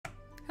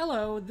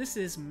Hello, this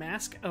is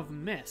Mask of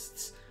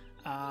Mists.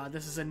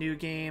 This is a new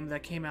game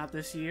that came out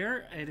this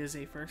year. It is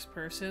a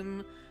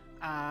first-person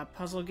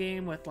puzzle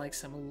game with like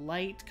some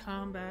light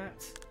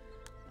combat.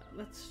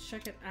 Let's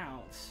check it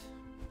out.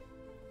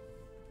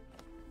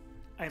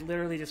 I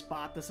literally just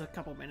bought this a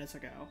couple minutes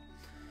ago.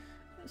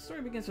 The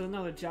story begins with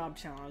another job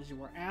challenge. You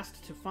were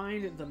asked to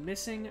find the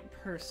missing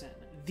person.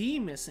 The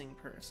missing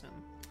person.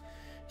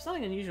 There's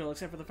nothing unusual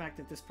except for the fact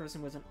that this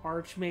person was an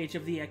archmage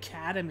of the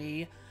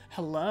academy.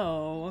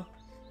 Hello.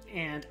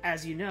 And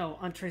as you know,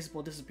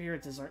 untraceable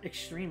disappearances are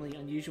extremely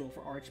unusual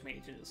for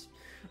archmages.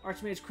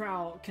 Archmage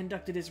Crowl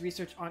conducted his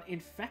research on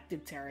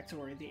infected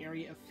territory, the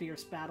area of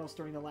fierce battles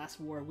during the last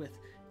war with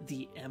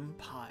the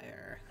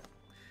Empire.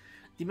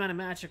 The amount of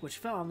magic which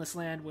fell on this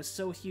land was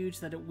so huge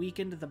that it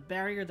weakened the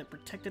barrier that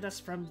protected us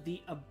from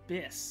the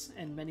Abyss,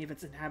 and many of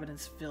its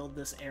inhabitants filled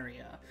this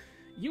area.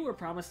 You were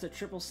promised a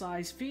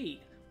triple-size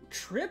fee.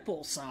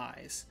 Triple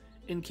size!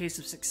 In case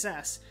of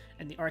success,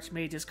 and the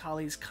Archmage's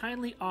colleagues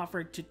kindly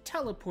offered to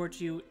teleport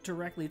you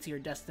directly to your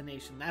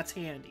destination. That's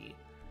handy.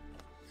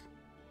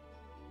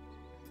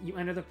 You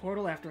enter the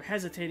portal after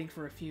hesitating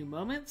for a few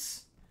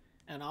moments,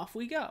 and off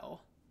we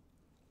go.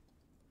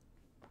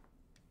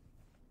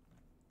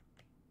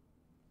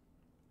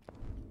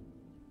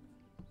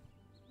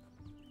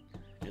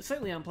 It's a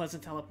slightly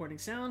unpleasant teleporting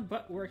sound,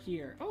 but we're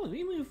here. Oh,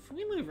 we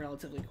move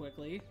relatively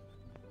quickly.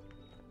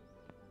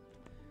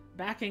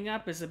 Backing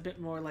up is a bit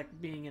more like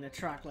being in a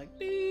truck, like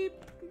beep,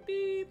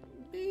 beep,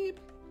 beep.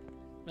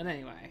 But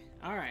anyway,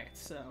 alright,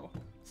 so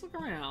let's look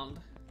around.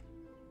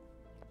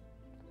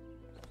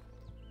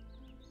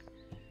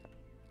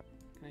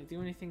 Can I do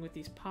anything with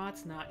these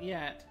pots? Not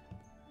yet.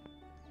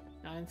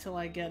 Not until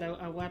I get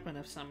a weapon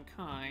of some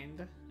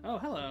kind. Oh,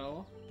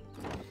 hello.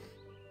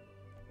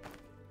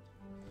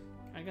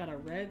 I got a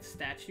red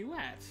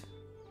statuette.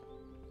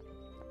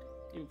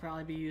 It would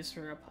probably be used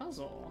for a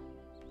puzzle.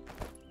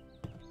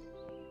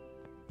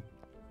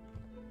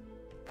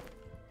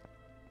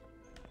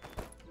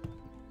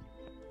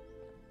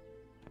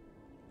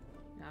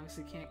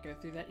 Obviously can't go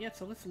through that yet,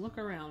 so let's look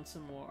around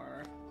some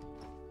more.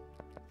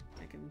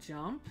 I can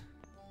jump.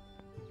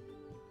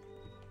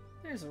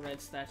 There's a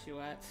red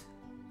statuette.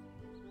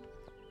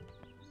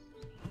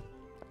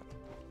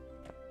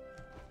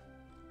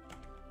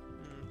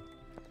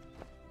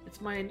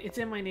 It's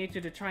in my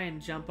nature to try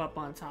and jump up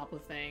on top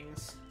of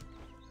things.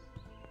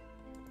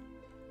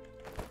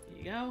 There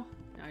you go.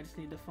 Now I just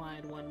need to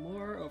find one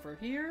more over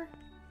here.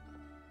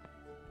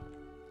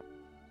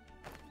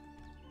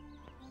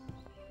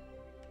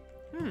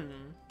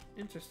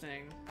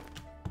 Interesting.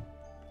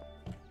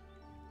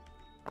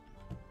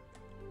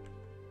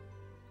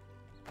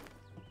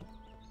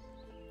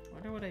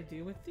 Wonder what I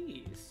do with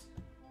these.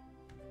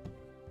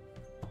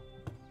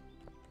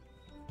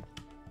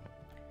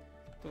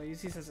 Do I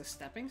use these as a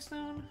stepping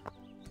stone?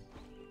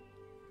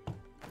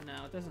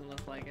 No, it doesn't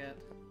look like it.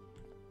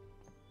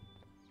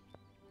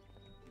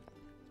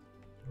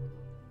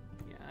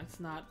 Yeah,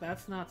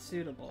 that's not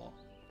suitable.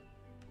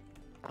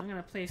 I'm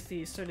gonna place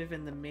these sort of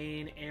in the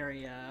main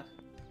area.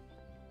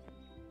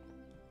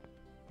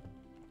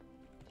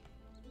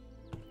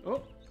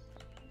 Oh!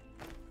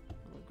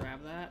 I'll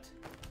grab that.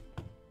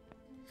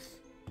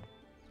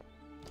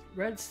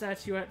 Red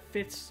statuette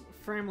fits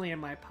firmly in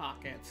my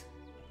pocket.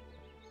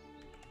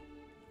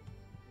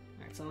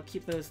 Alright, so I'll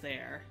keep those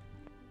there.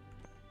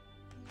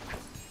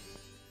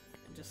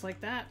 And just like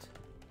that,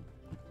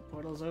 the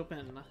portal's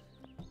open.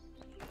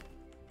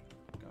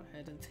 Go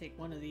ahead and take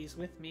one of these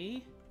with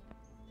me.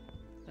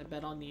 I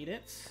bet I'll need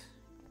it.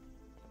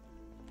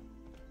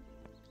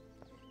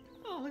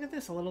 Oh, look at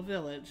this, a little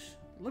village.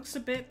 Looks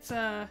a bit,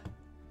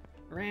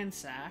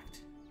 ransacked.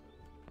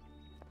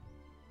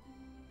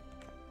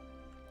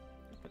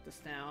 Put this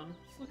down.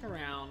 Let's look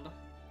around.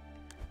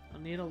 I'll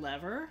need a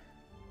lever.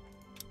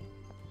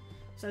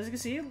 So as you can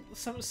see,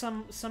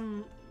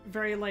 some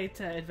very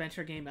light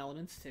adventure game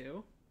elements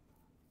too.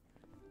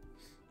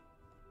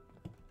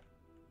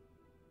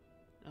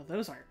 Now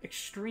those are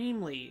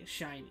extremely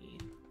shiny.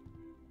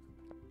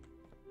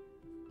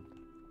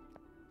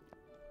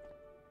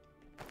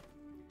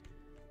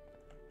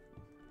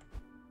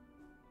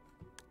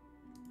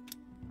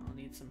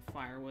 Some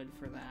firewood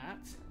for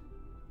that.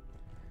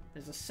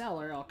 There's a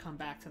cellar. I'll come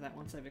back to that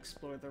once I've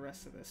explored the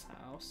rest of this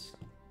house.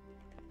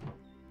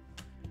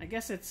 I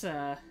guess it's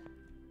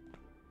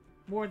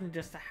more than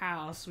just a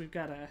house. We've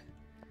got a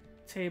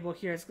table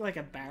here. It's like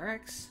a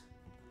barracks.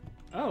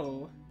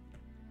 Oh.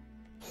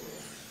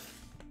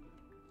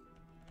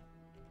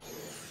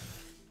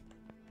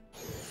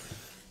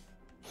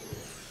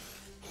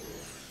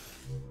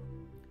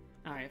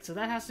 Alright, so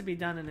that has to be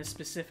done in a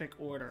specific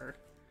order.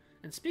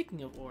 And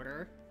speaking of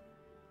order,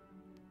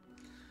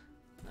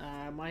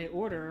 my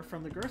order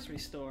from the grocery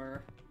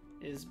store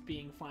is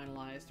being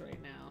finalized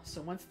right now.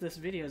 So once this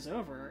video is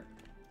over,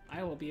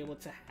 I will be able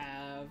to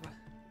have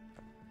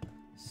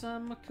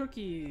some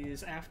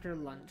cookies after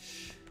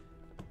lunch.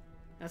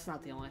 That's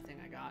not the only thing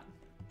I got,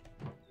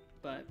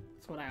 but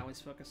it's what I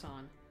always focus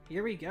on.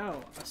 Here we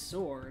go, a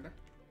sword.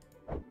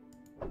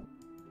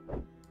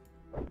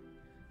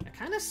 I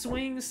kind of this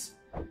swings...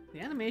 The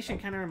animation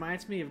kind of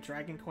reminds me of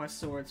Dragon Quest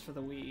Swords for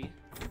the Wii.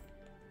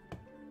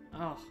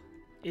 Oh,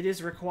 it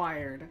is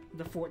required,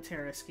 the Fort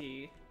Terrace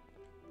key.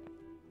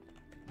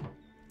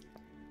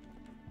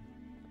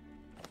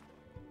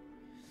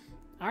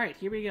 Alright,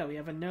 here we go. We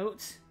have a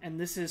note, and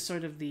this is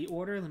sort of the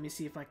order. Let me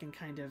see if I can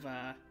kind of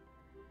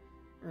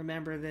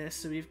remember this.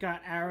 So we've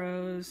got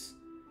arrows,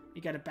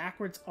 you got a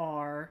backwards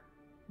R,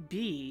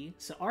 B,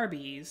 so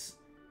Arby's.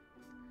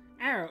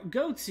 Arrow,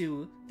 go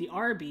to the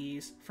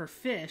Arby's for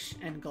fish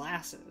and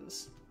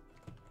glasses.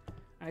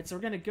 Alright, so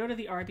we're going to go to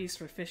the Arby's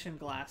for fish and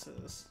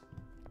glasses.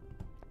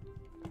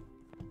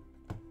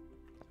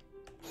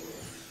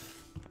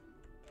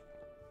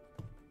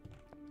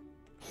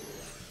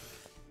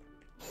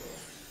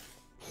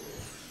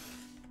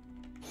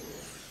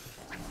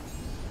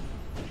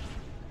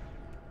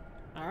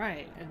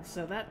 Alright, and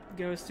so that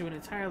goes to an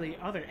entirely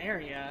other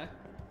area.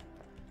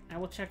 I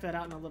will check that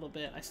out in a little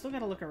bit. I still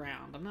gotta look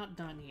around. I'm not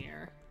done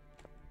here.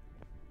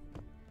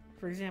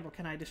 For example,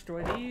 can I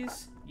destroy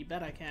these? You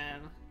bet I can.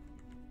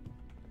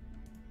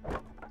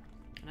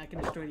 And I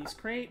can destroy these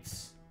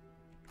crates.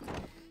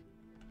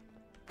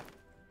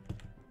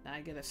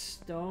 I get a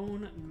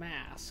stone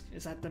mask.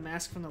 Is that the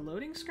mask from the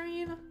loading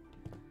screen?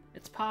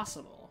 It's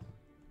possible.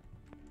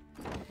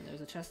 And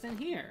there's a chest in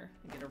here.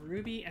 I get a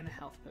ruby and a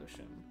health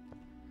potion.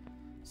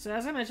 So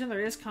as I mentioned,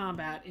 there is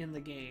combat in the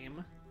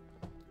game.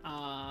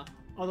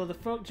 Although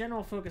the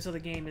general focus of the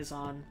game is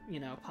on, you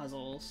know,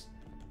 puzzles.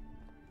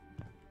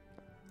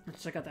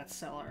 Let's check out that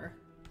cellar.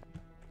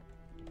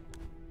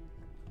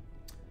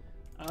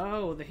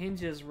 Oh, the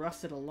hinges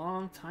rusted a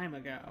long time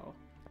ago,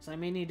 so I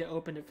may need to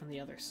open it from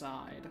the other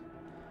side.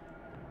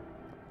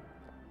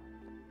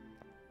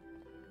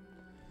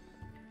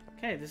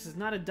 Okay, this is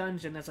not a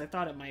dungeon as I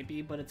thought it might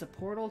be, but it's a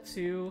portal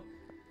to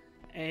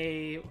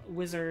a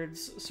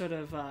wizard's sort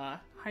of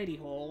hidey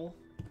hole.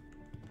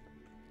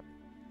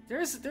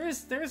 There's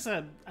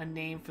a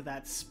name for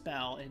that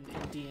spell in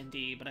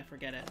D&D, but I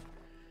forget it.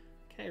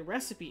 Okay,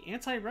 recipe,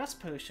 anti-rust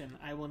potion.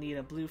 I will need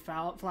a blue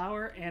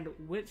flower and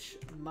witch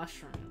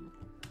mushroom.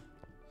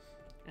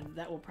 And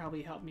that will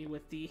probably help me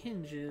with the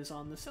hinges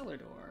on the cellar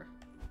door.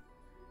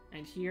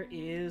 And here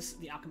is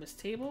the alchemist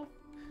table.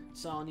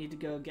 So I'll need to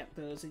go get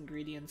those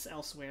ingredients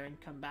elsewhere and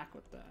come back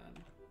with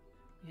them.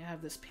 You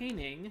have this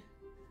painting.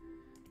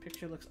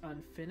 Picture looks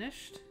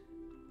unfinished.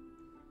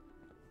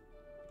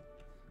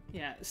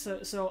 Yeah,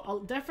 so I'll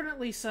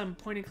definitely some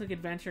point-and-click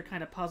adventure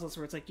kind of puzzles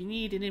where it's like you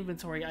need an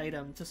inventory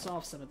item to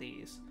solve some of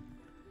these.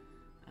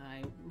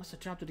 I must have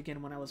dropped it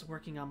again when I was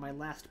working on my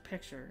last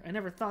picture. I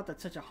never thought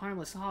that such a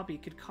harmless hobby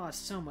could cause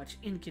so much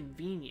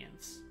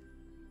inconvenience.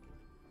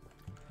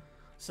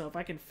 So if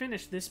I can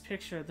finish this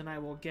picture, then I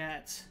will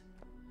get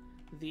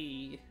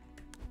the...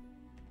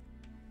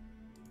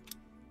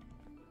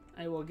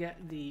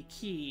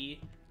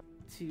 key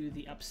to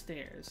the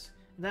upstairs.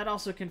 That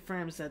also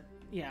confirms that,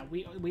 yeah,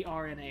 we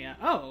are in a,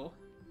 oh!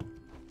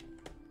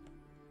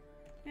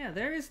 Yeah,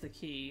 there is the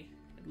key,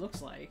 it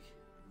looks like.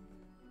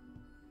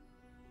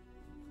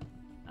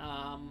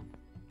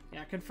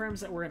 Yeah, it confirms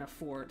that we're in a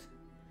fort.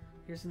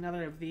 Here's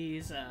another of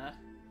these,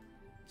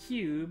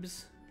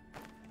 cubes.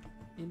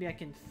 Maybe I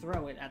can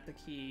throw it at the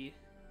key.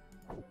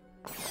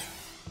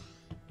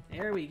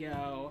 There we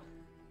go.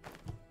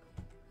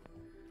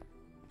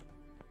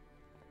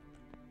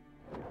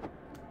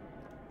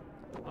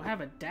 I'll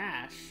have a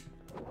dash.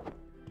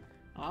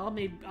 I'll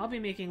be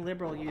making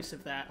liberal use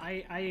of that.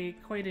 I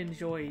quite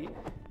enjoy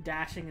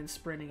dashing and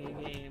sprinting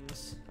in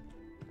games.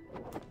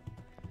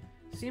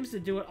 Seems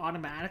to do it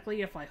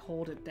automatically if I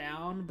hold it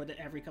down, but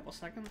every couple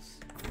seconds.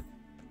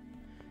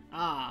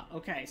 Ah,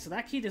 okay, so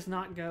that key does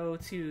not go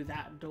to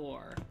that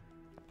door.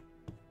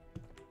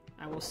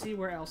 I will see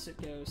where else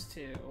it goes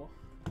to.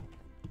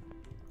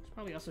 It's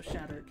probably also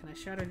shatter. Can I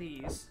shatter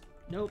these?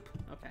 Nope.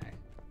 Okay.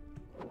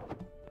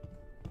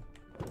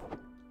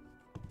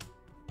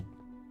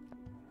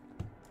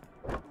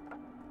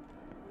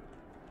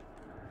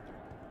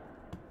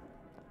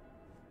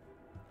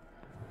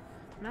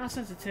 Mouse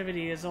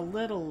sensitivity is a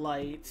little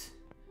light,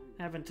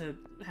 having to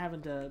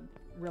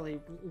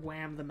really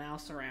wham the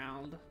mouse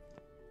around.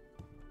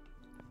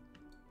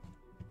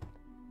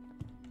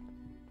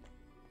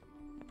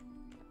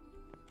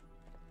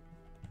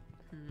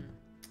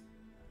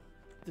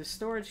 The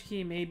storage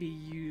key may be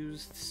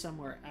used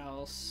somewhere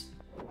else,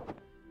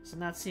 so I'm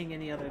not seeing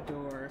any other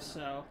doors.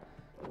 So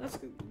let's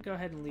go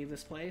ahead and leave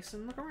this place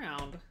and look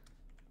around.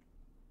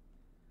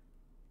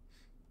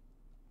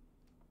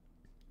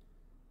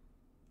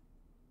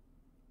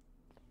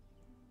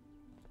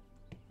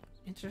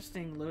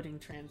 Interesting loading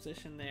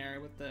transition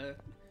there with the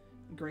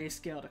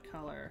grayscale to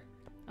color.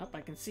 Oh, I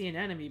can see an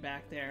enemy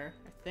back there,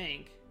 I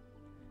think.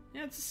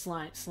 Yeah, it's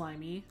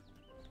slimy.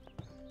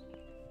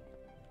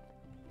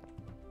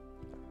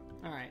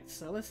 Alright,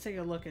 so let's take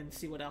a look and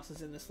see what else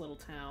is in this little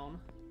town.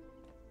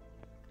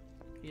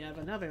 You have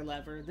another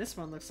lever. This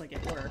one looks like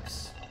it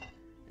works.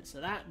 And so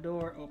that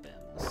door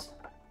opens.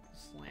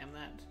 Slam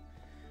that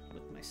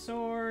with my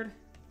sword.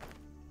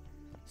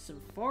 Some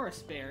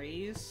forest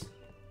berries.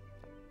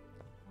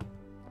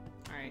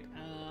 Alright,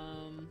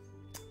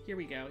 here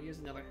we go. Here's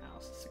another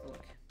house. Let's take a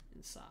look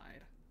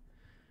inside.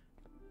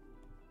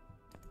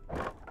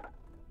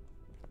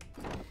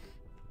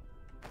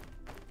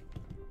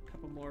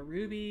 Couple more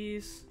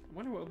rubies. I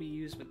wonder what we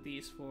use with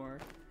these for.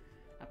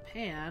 A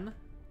pan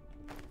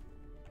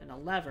and a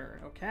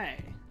lever.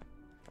 Okay.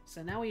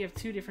 So now we have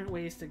two different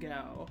ways to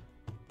go.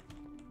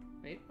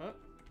 Wait, oh.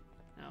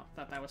 No,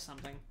 thought that was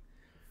something.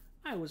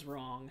 I was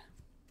wrong.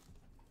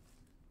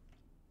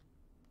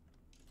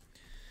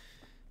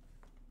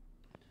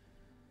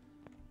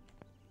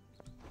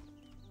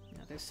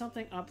 Now, there's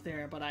something up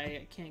there, but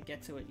I can't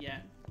get to it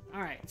yet.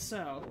 Alright,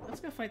 so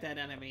let's go fight that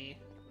enemy.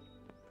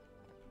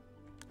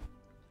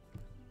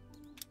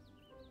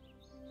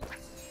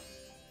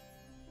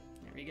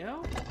 There we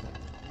go.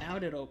 Now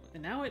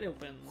it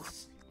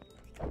opens.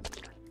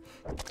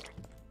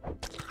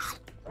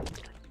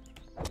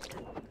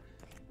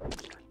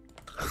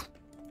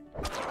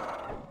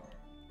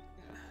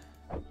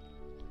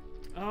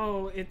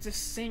 Oh, it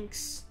just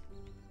sinks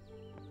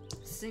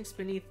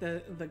beneath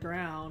the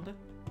ground.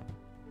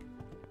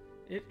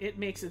 It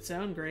makes its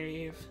own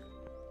grave.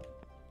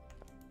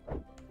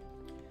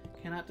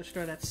 Cannot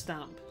destroy that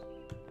stump.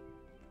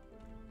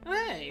 Oh,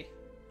 hey!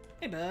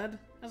 Hey, bud.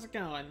 How's it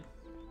going?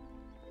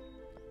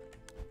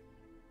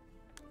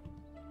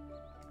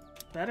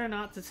 Better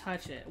not to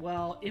touch it.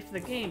 Well, if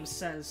the game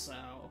says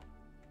so.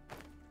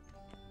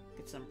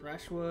 Get some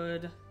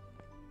brushwood.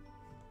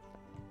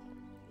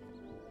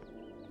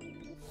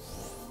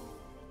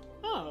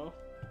 Oh,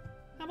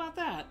 how about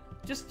that?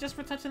 Just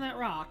for touching that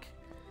rock,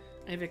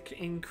 I've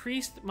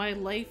increased my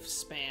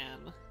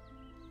lifespan.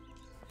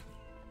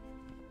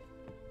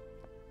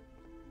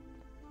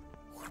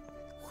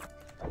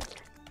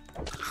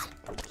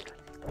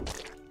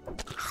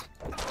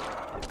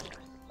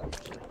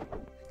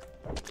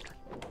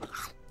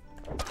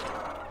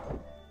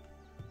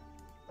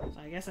 So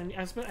I guess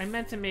I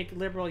meant to make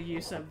liberal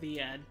use of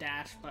the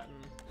dash button.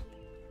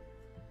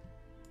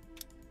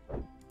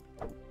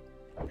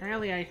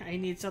 Apparently I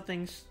need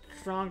something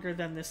stronger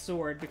than this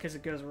sword because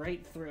it goes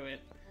right through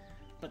it.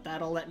 But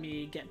that'll let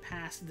me get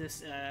past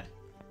this,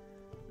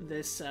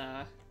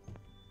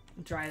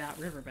 dried out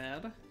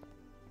riverbed.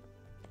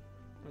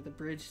 Where the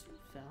bridge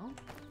fell.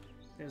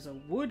 There's a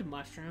wood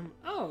mushroom.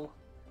 Oh!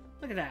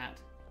 Look at that.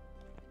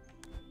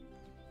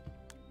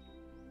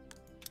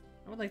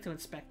 I would like to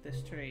inspect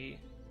this tree.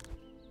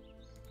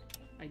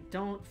 I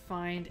don't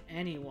find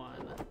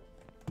anyone.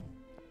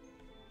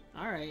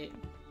 Alright.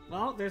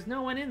 Well, there's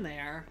no one in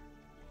there.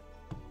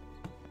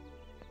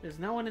 There's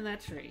no one in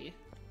that tree.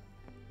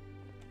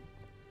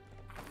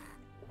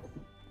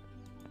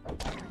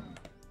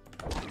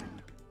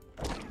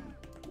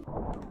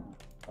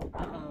 Uh-oh.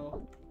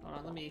 Hold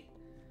on, let me...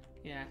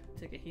 Yeah,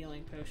 take a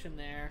healing potion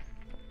there.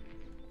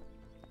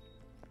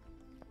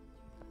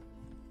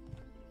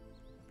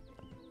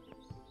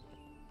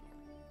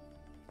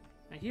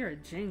 I hear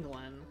it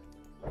jingling.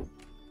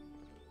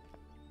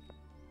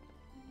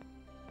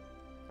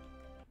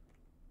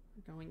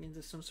 We're going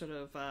into some sort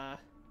of,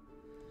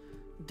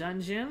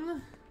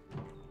 dungeon.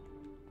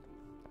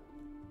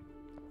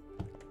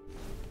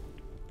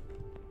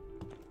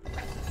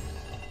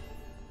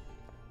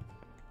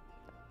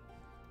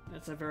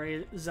 That's a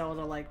very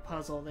Zelda-like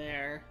puzzle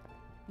there.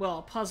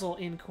 Well, puzzle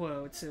in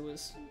quotes. It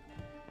was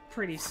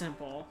pretty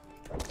simple.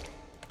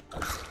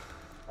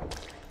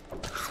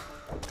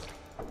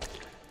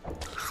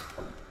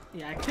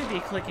 Yeah, I could be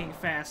clicking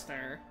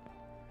faster.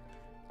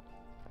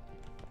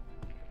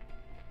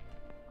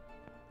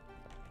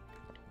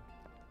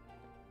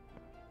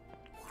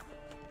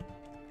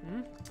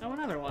 Oh,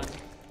 another one.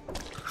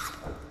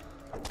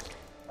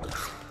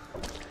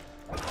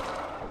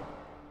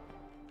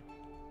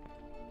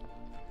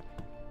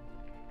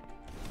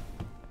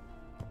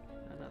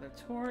 Another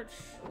torch.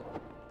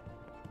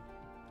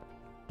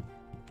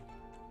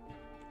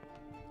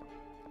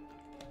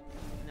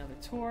 Another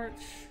torch.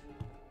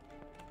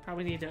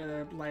 Probably need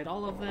to light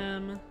all of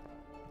them.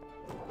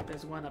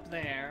 There's one up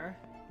there.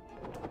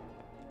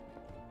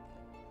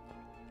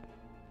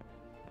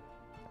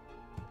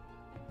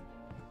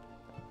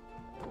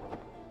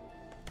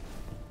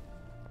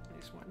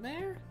 There's one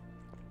there.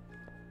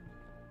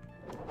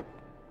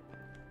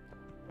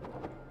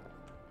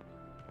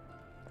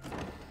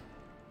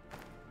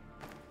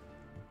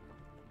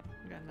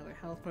 Got another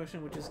health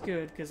potion, which is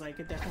good because I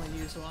could definitely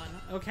use one.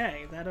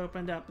 Okay, that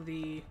opened up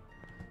the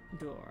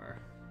door.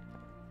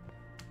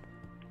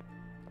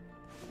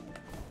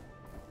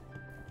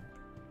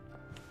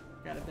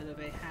 Got a bit of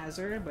a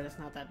hazard, but it's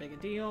not that big a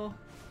deal.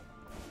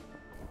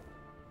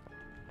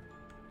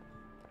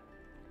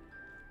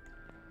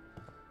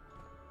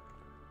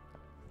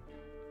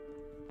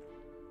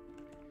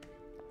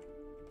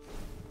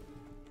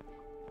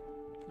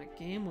 My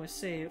game was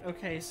saved.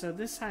 Okay, so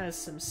this has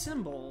some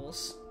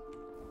symbols.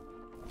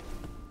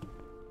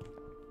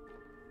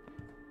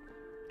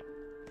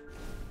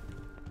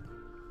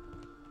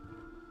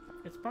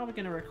 It's probably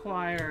going to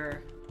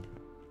require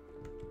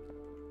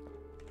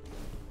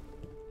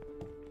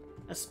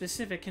a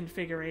specific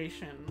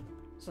configuration,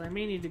 so I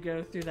may need to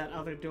go through that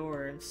other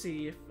door and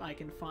see if I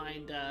can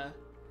find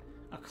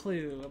a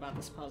clue about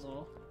this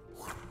puzzle.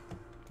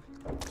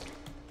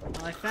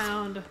 Well, I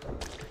found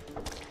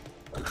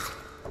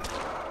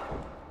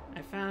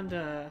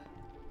a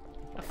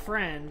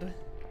friend.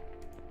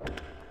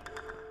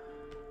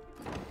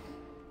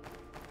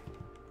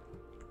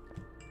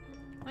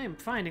 I am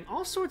finding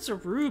all sorts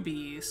of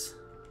rubies,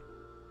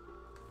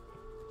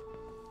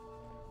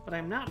 but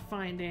I'm not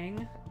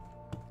finding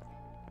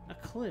a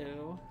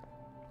clue.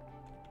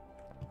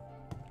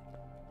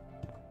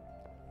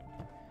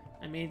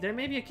 I mean, there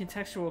may be a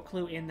contextual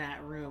clue in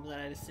that room that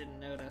I just didn't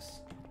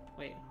notice.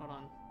 Wait, hold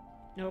on.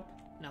 Nope,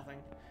 nothing.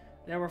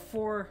 There were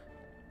 4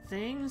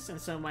 things,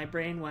 and so my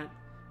brain went,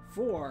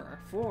 4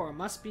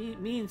 must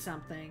mean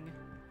something.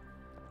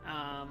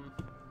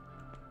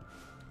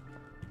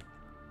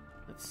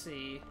 Let's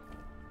see.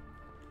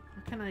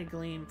 What can I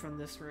glean from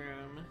this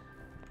room?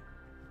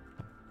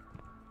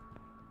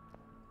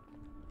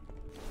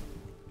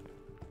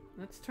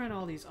 Let's turn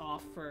all these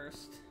off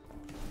first.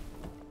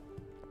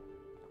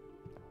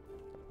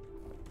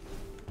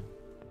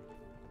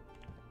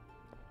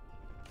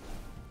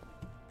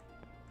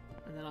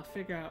 And then I'll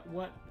figure out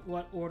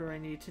what order I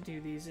need to do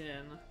these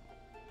in.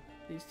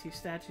 These 2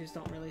 statues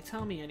don't really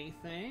tell me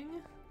anything.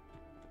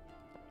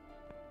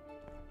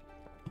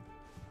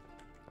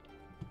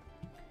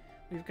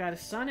 We've got a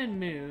sun and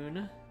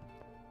moon.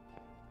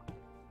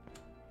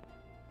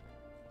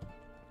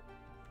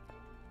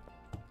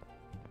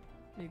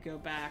 Let me go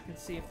back and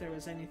see if there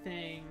was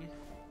anything.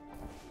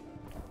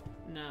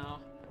 No.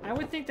 I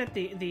would think that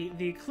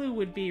the clue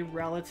would be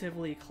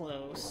relatively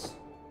close.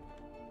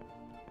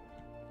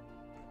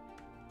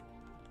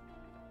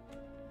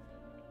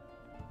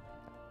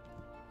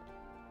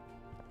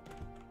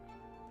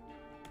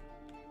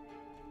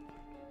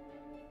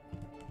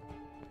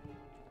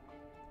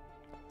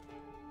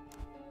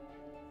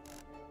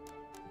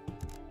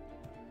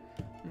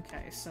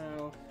 Okay,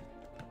 so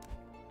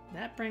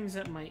that brings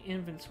up my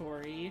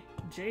inventory.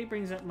 J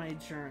brings up my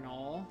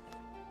journal.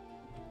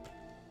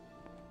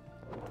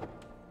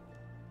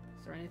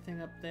 Is there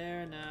anything up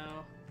there?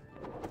 No.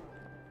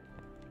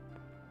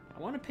 I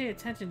want to pay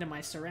attention to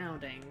my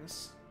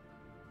surroundings.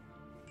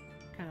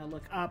 Kind of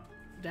look up,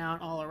 down,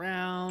 all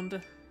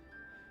around.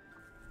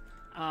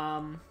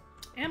 And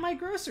my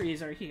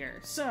groceries are here.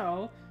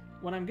 So,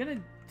 what I'm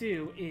gonna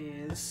do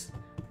is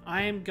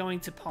I am going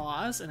to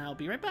pause and I'll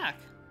be right back.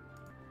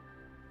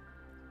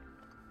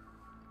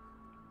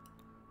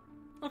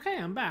 Okay,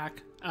 I'm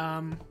back.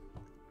 I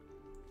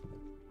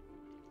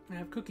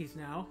have cookies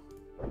now.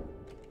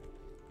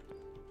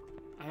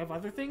 I have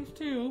other things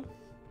too,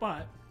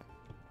 but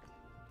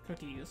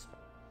cookies.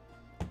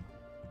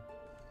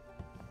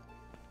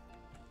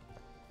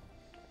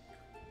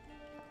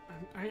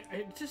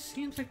 It just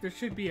seems like there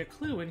should be a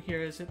clue in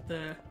here. Is it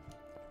the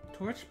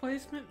torch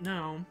placement?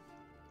 No.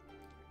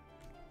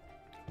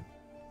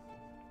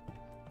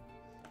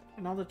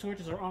 And all the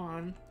torches are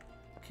on.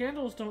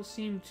 Candles don't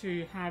seem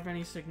to have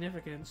any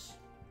significance.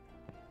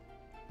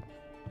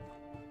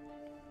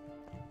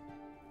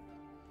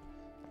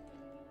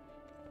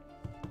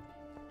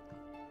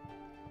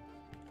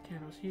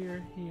 Candles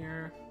here,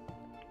 here.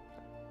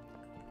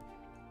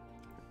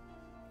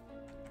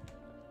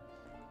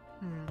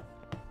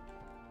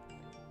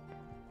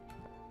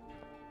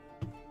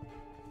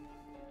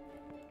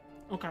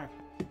 Okay.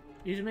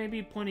 These may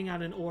be pointing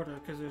out in order,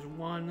 because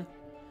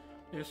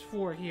there's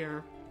 4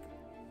 here.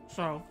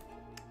 So...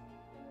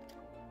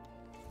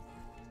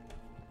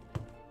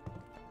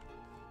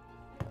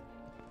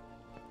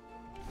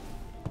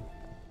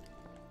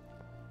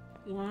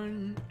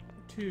 One,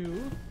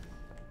 2,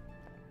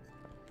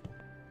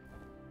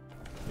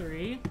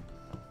 3,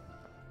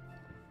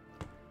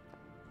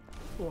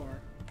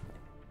 4.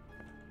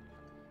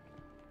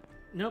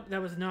 Nope,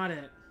 that was not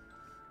it.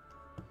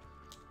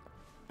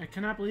 I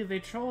cannot believe they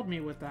trolled me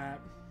with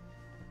that.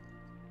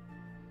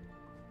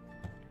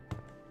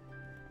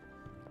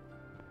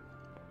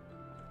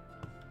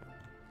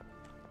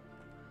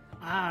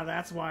 Ah,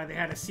 that's why they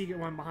had a secret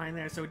one behind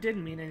there, so it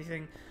didn't mean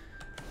anything.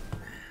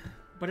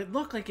 But it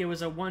looked like it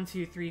was a 1,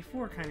 2, 3,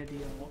 4 kind of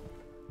deal.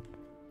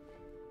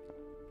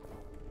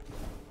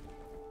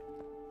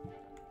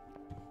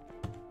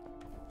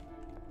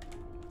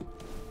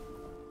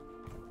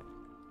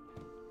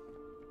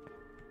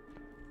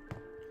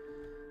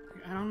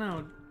 I don't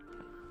know.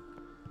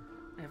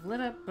 I've lit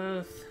up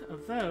both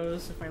of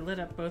those. If I lit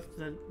up both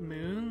the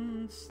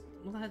moons,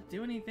 will that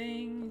do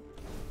anything?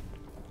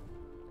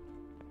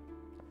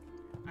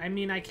 I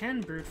mean, I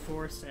can brute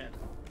force it.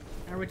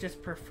 I would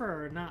just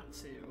prefer not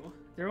to.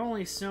 There are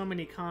only so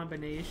many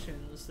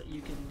combinations that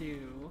you can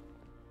do.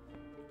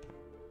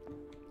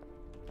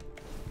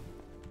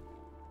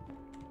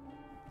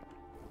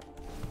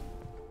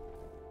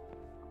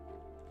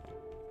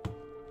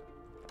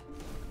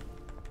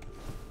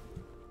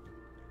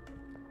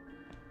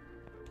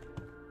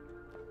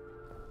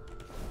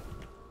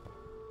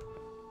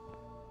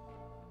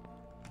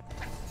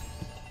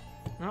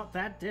 Well,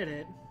 that did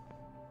it.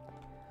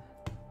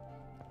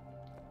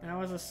 That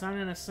was a sun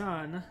and a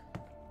sun.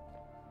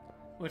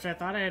 Which I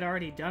thought I had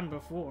already done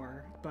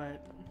before,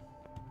 but...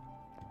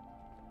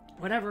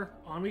 Whatever,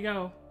 on we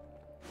go.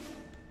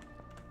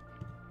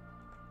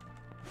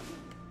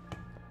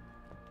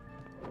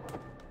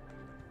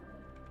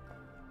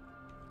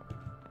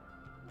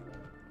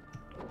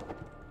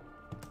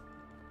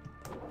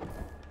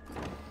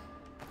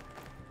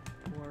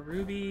 More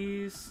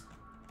rubies.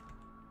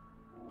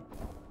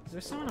 Is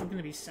there someone I'm going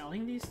to be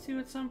selling these to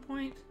at some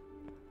point?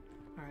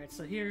 Alright,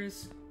 so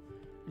here's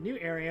a new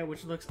area,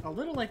 which looks a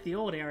little like the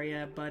old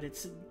area, but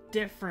it's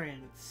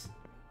different.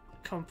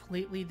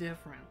 Completely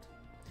different.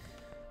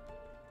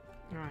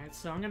 Alright,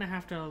 so I'm going to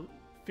have to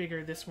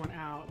figure this one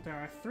out. There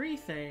are 3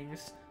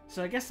 things,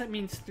 so I guess that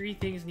means 3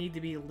 things need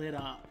to be lit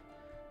up.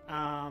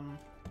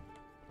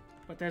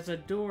 But there's a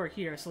door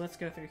here, so let's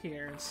go through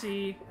here and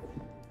see.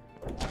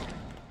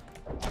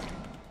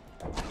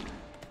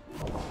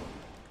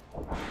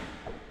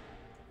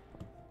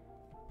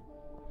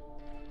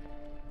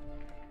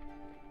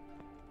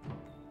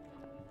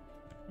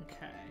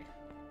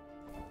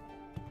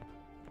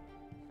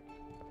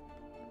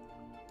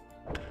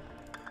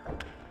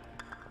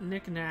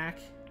 Knick-knack.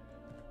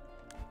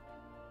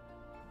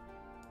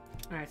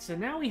 Alright, so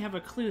now we have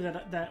a clue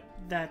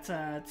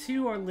that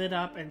 2 are lit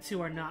up and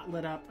 2 are not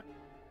lit up.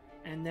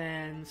 And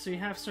then, so you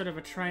have sort of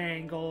a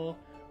triangle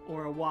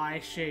or a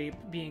Y shape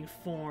being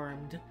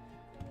formed.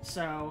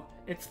 So,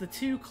 it's the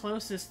 2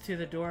 closest to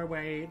the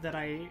doorway that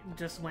I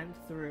just went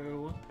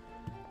through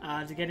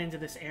to get into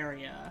this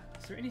area.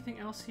 Is there anything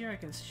else here? I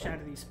can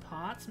shatter these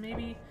pots,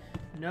 maybe?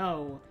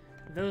 No.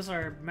 Those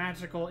are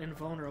magical,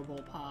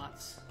 invulnerable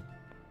pots.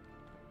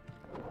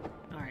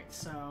 Alright,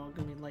 so I'm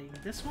gonna be lighting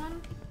this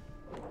one.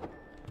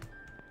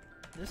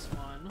 This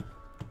one.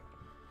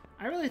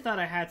 I really thought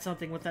I had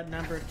something with that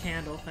numbered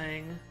candle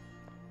thing.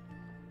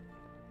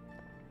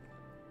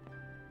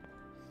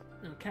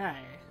 Okay.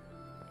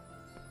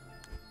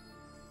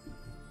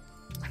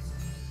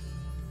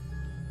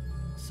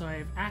 So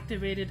I've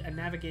activated a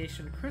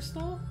navigation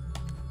crystal.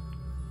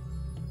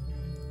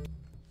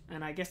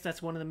 And I guess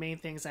that's one of the main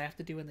things I have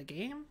to do in the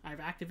game. I've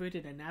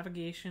activated a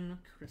navigation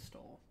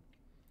crystal.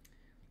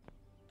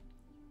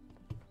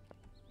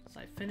 So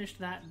I finished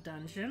that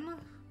dungeon.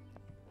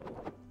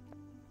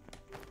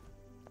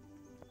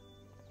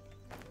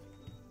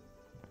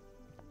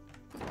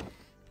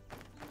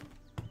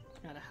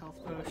 Got a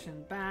health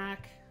potion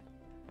back,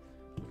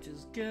 which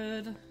is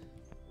good.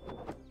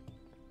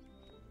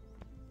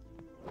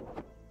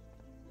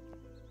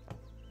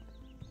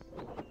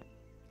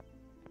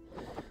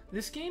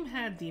 This game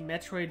had the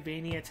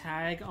Metroidvania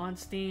tag on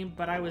Steam,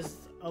 but I was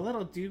a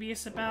little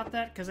dubious about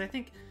that because I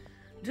think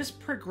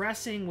just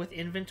progressing with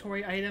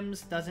inventory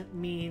items doesn't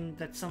mean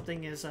that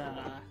something is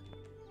a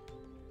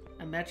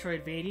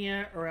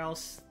Metroidvania, or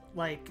else,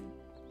 like,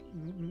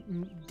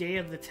 Day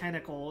of the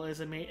Tentacle is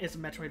a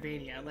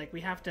Metroidvania. Like,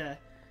 we have to...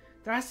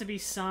 There has to be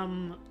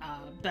some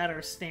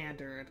better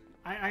standard.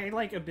 I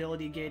like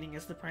ability gating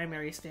as the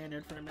primary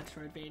standard for a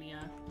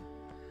Metroidvania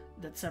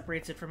that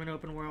separates it from an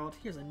open world.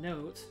 Here's a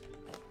note.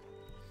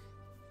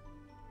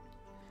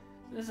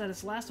 This is that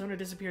its last owner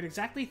disappeared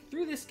exactly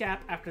through this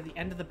gap after the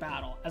end of the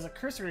battle. As a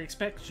cursory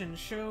inspection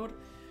showed,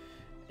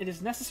 it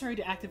is necessary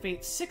to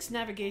activate 6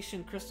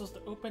 navigation crystals to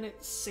open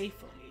it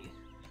safely.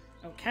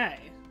 Okay.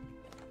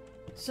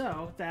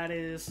 So, that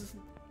is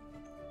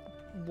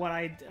what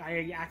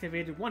I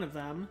activated one of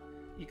them.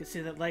 You can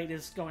see that light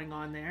is going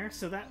on there.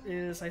 So that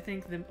is, I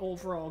think, the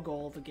overall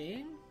goal of the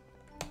game.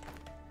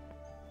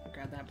 I'll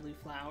grab that blue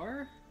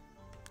flower.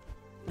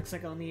 Looks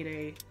like I'll need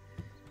a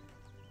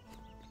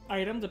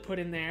item to put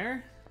in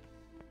there.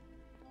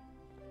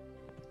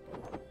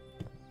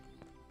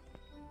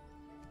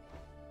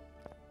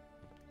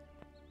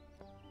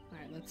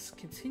 Alright, let's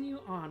continue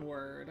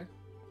onward.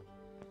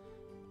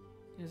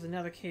 There's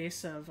another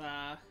case of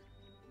an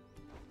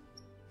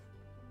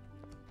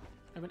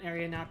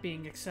area not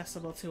being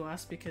accessible to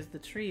us because the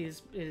tree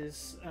is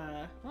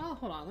well,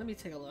 hold on, let me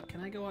take a look. Can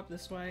I go up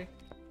this way?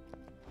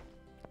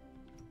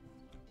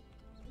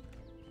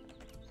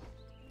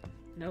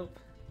 Nope.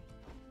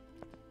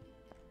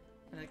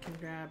 I can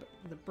grab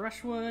the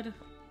brushwood.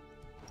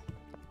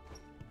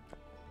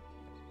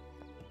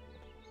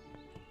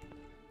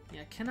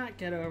 Yeah, cannot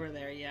get over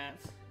there yet.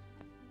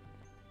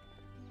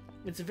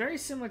 It's very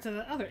similar to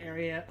the other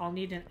area. I'll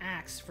need an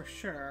axe for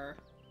sure.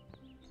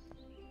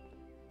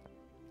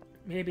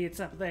 Maybe it's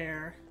up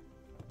there.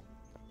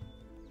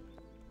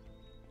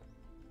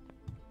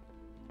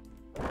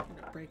 I'm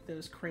gonna break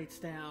those crates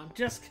down,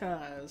 just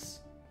cuz.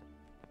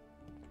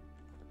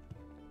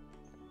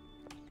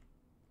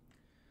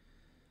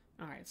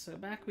 Alright, so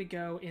back we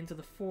go into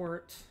the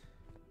fort.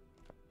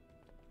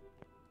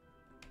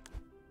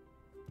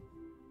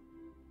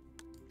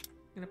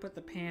 Gonna put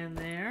the pan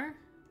there.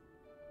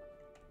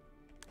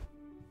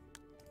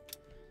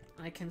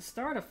 I can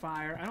start a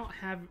fire. I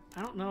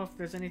don't know if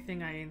there's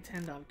anything I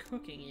intend on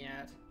cooking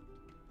yet.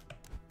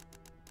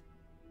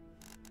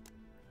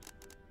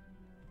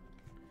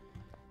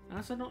 I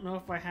also don't know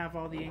if I have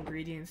all the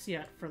ingredients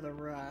yet for the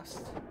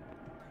rust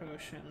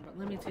potion, but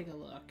let me take a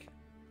look.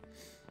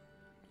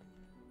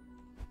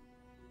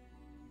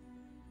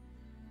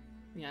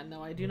 Yeah,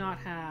 no, I do not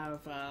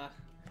have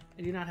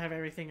I do not have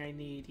everything I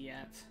need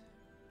yet.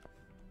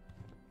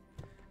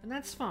 And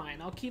that's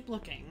fine, I'll keep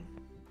looking.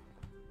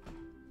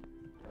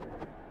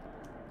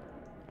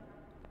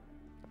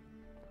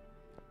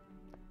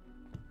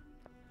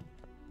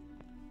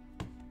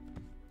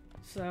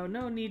 So,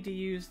 no need to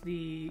use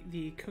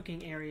the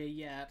cooking area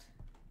yet.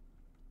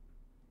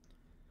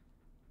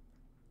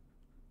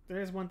 There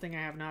is one thing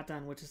I have not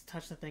done, which is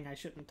touch the thing I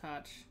shouldn't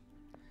touch.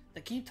 The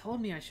game told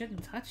me I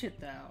shouldn't touch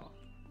it, though.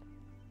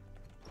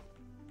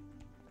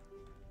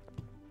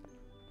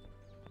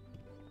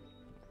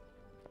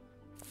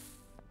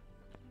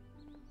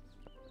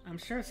 I'm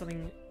sure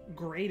something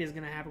great is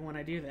going to happen when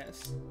I do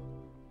this.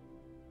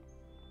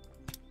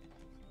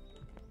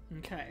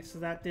 Okay, so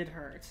that did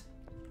hurt.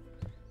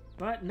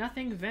 But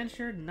nothing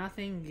ventured,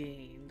 nothing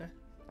gained.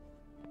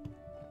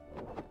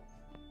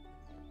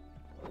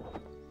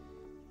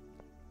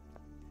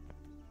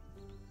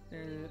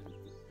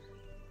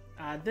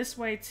 This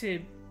way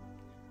to...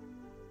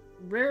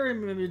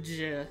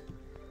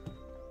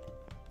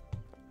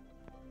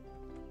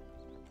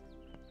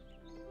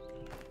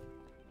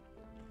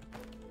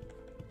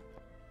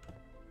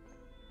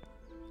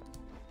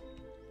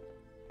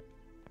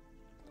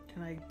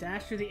 Can I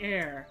dash through the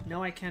air?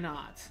 No, I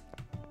cannot.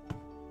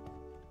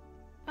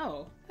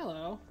 Oh,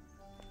 hello.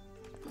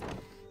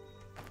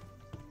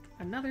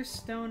 Another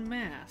stone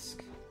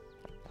mask.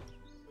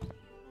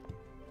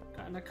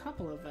 Gotten a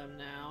couple of them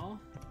now.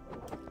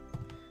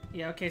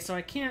 Yeah, okay, so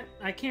I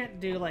can't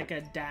do like a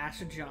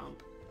dash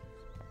jump.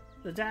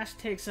 The dash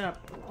takes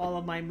up all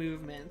of my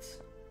movements.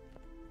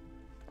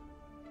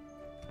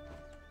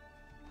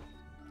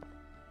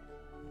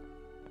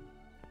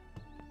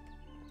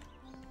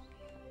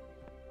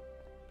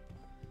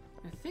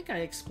 I think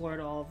I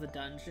explored all of the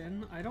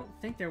dungeon. I don't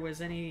think there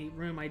was any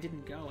room I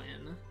didn't go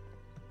in.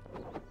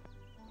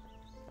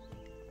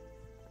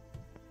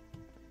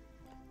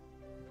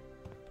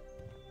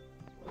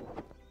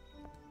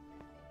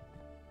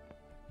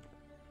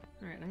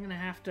 Alright, I'm gonna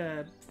have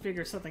to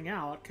figure something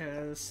out,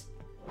 because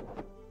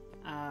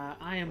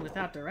I am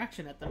without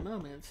direction at the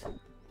moment.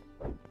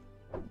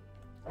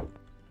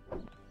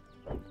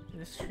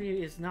 This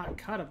tree is not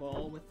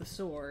cuttable with the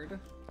sword.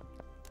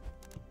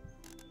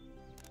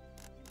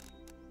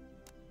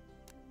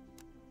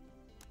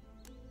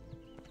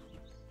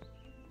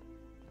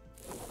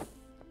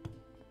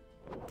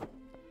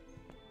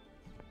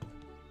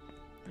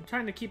 I'm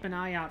trying to keep an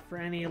eye out for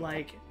any,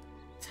 like,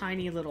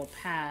 tiny little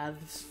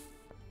paths.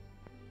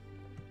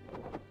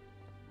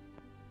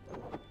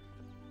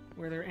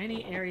 Were there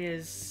any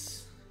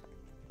areas...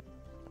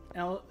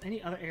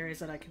 any other areas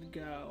that I could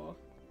go?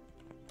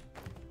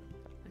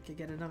 I could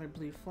get another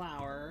blue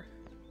flower.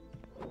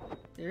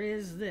 There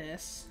is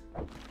this.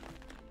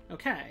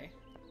 Okay.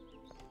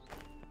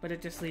 But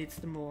it just leads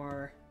to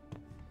more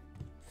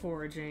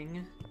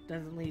foraging.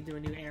 Doesn't lead to a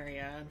new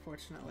area,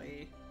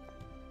 unfortunately.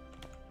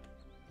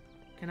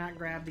 Cannot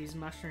grab these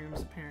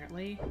mushrooms,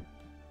 apparently.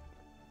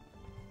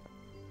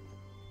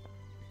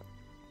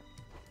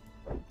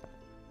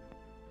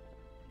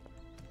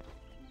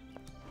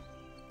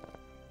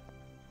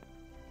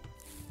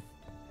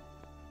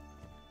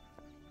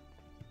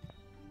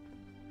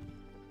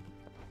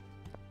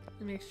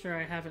 Let me make sure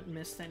I haven't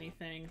missed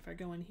anything. If I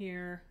go in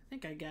here, I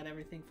think I got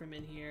everything from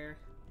in here.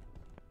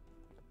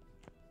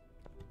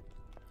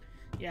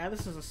 Yeah,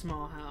 this is a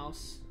small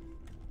house.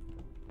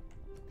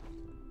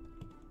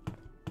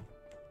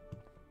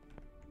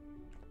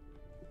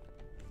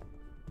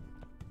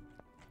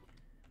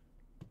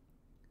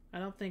 I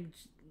don't think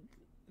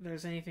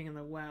there's anything in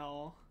the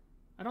well.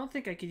 I don't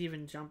think I could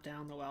even jump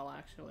down the well,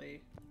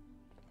 actually.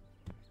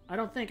 I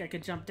don't think I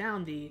could jump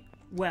down the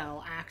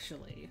well,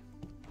 actually.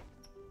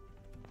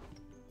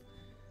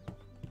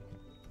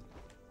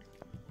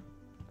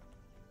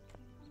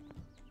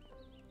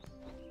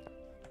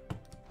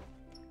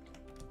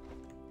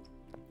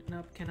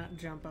 Nope, cannot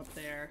jump up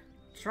there.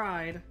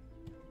 Tried.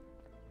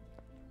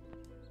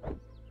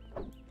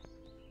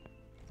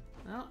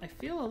 Well, I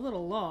feel a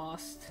little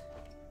lost.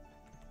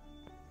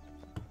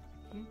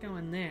 Can't go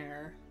in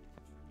there.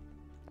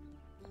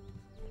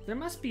 There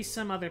must be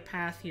some other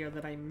path here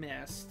that I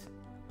missed.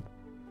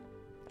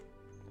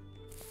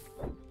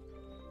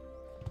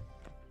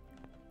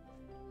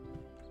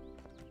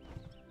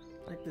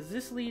 Like, does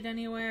this lead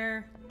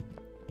anywhere?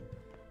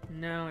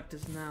 No, it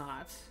does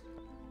not.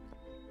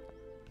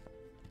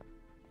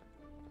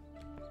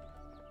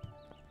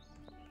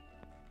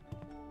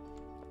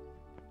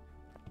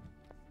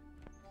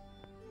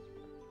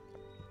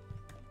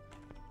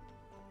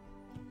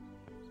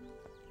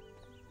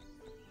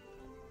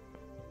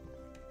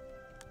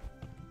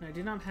 I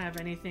do not have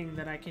anything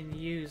that I can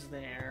use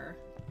there.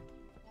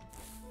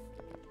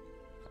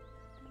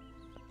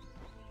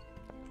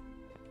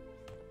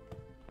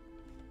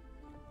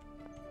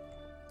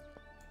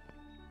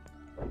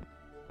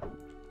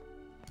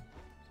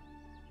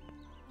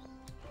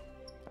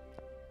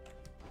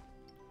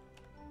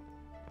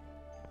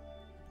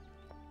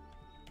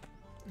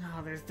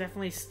 Oh, there's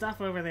definitely stuff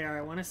over there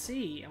I want to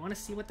see. I want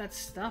to see what that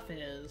stuff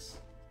is.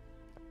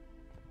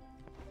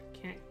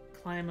 Can't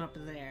climb up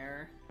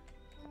there.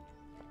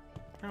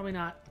 Probably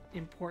not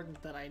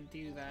important that I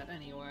do that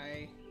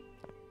anyway.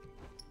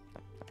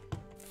 I'm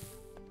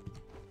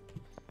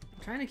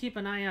trying to keep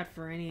an eye out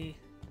for any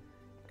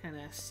kind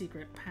of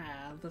secret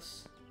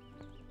paths.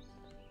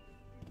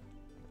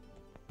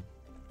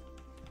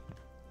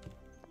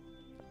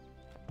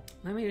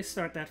 Let me just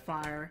start that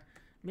fire.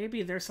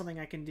 Maybe there's something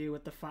I can do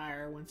with the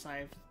fire once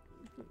I've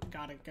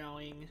got it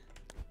going.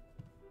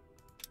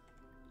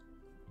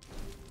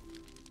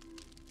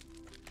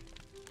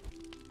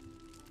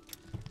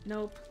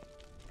 Nope.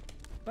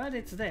 But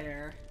it's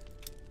there.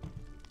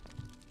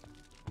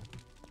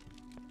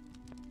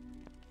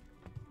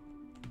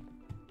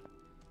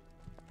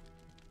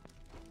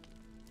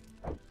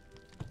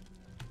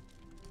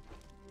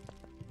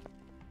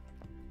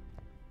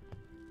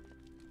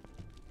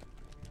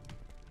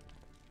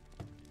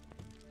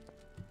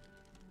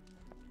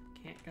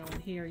 Can't go in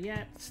here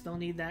yet. Still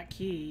need that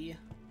key.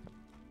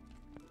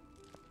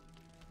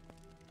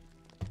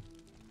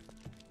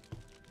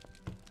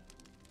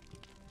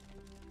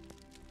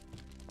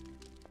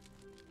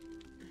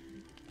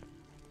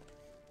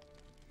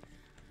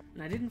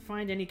 And I didn't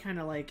find any kind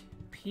of, like,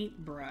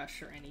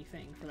 paintbrush or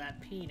anything for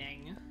that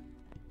painting.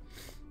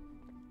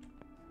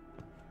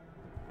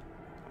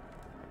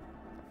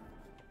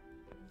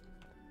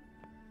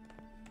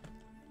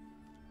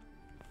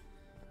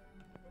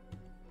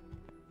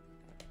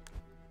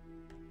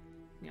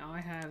 Yeah, all I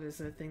have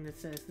is a thing that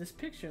says, "This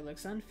picture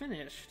looks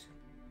unfinished."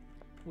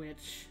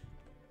 Which,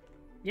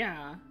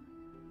 yeah.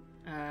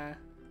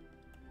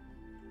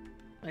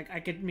 Like, I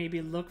could maybe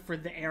look for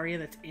the area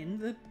that's in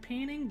the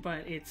painting,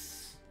 but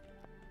it's...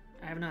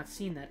 I have not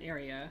seen that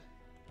area.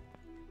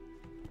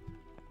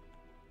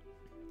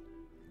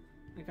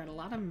 I got a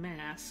lot of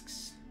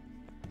masks,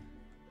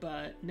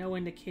 but no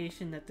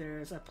indication that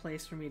there's a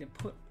place for me to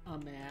put a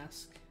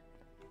mask.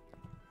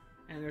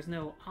 And there's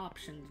no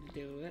option to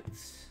do it.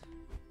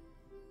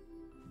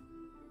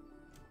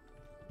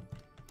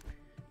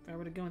 If I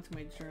were to go into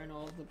my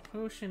journal, the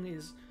potion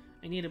is...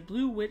 I need a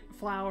blue witch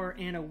flower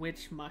and a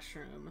witch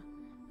mushroom.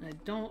 And I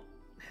don't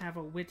have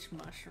a witch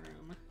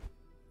mushroom.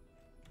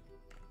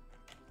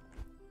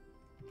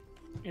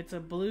 It's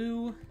a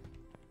blue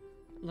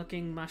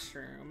looking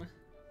mushroom.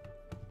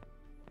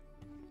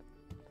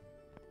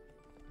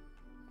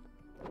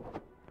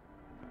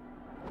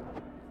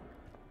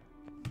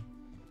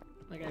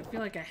 Like, I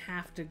feel like I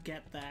have to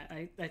get that.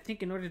 I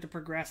think in order to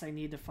progress, I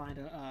need to find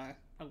a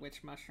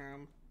witch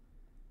mushroom.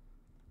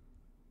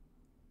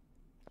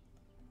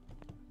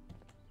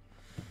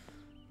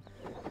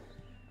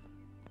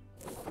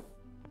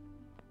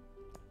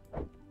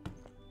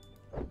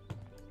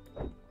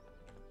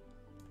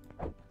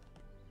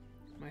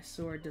 My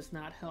sword does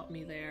not help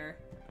me there.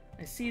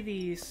 I see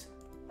these.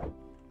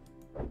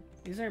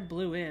 These are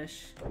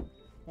bluish.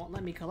 Won't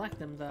let me collect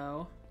them,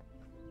 though.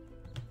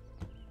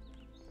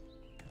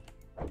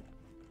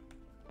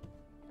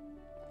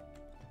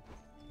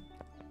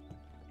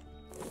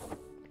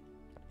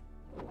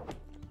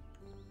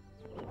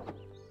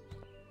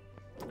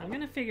 I'm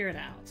gonna figure it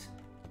out.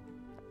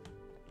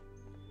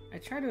 I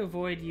try to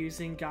avoid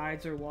using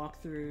guides or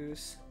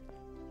walkthroughs.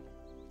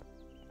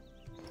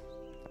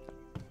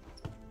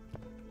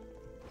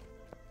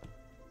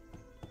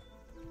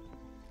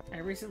 I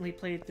recently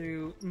played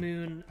through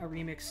Moon, a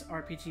Remix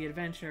RPG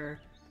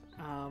Adventure,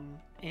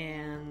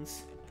 and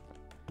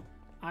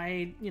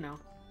I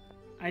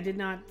did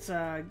not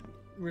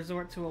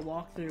resort to a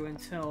walkthrough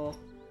until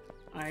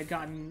I had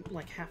gotten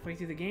like halfway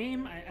through the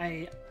game.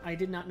 I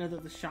did not know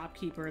that the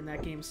shopkeeper in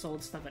that game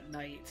sold stuff at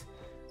night,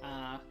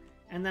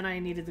 and then I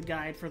needed the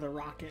guide for the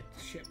rocket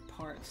ship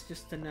parts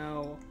just to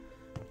know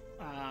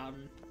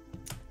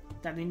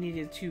that I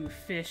needed to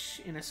fish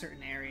in a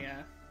certain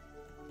area.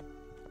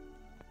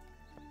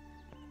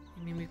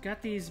 I mean, we've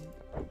got these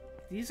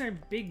are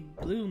big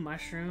blue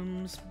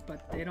mushrooms,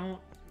 but they don't...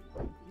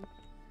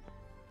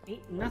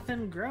 ain't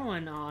nothing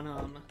growing on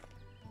them.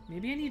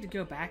 Maybe I need to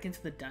go back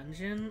into the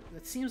dungeon?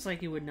 That seems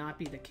like it would not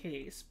be the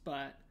case,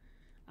 but...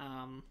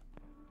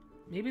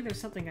 maybe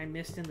there's something I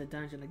missed in the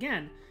dungeon.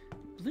 Again,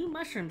 blue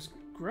mushrooms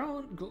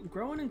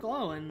growing and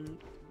glowing,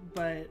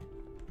 but...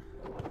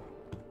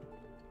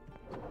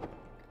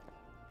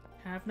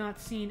 have not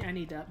seen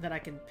any that I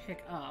can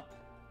pick up.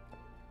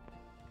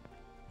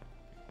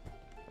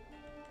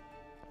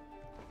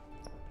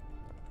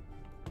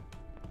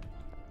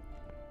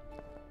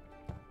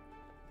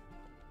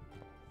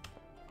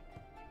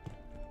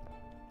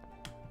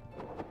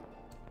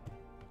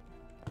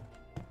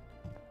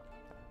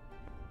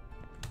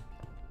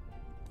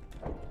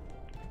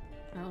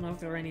 I don't know if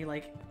there are any,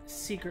 like,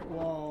 secret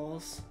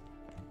walls.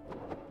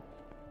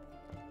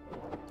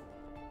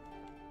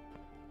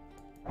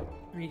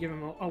 Or you give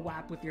him a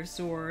whap with your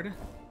sword.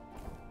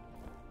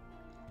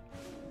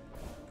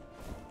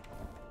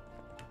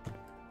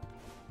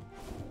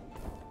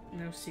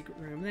 No secret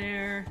room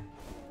there.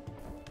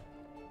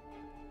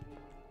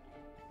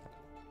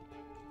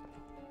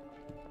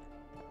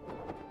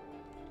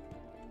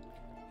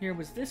 Here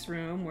was this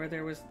room where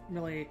there was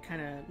really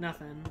kind of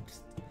nothing.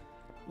 Just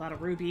a lot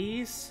of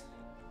rubies.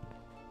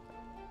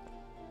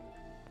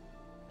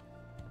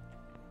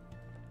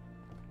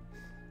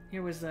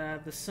 Here was the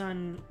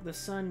sun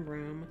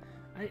room.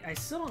 I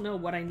still don't know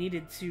what I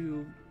needed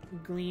to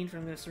glean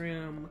from this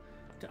room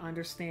to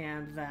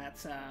understand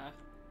that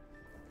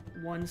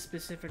one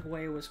specific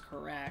way was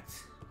correct.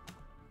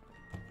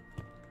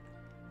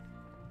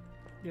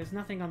 There's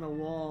nothing on the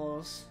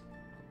walls.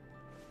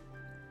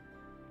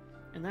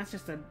 And that's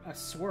just a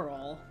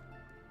swirl.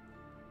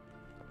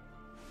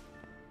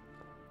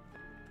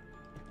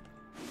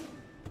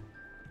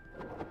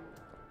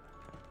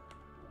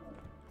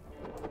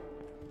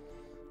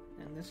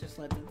 And this just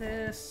led to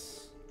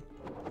this.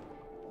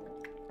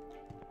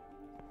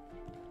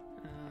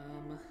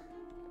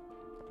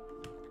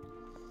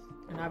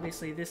 And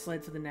obviously this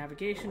led to the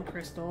navigation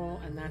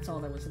crystal, and that's all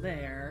that was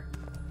there.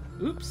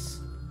 Oops!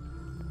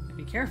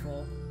 Be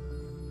careful.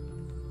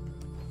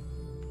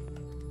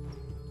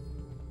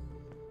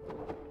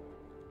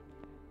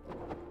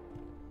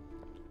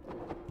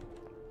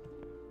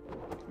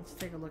 Let's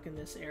take a look in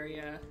this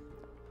area.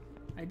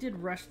 I did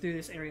rush through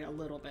this area a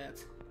little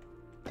bit.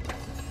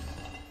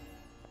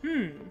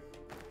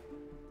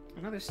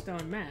 Another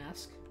stone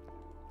mask.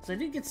 So I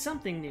did get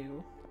something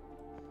new.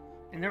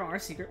 And there are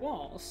secret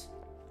walls.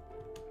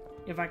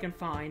 If I can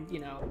find, you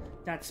know,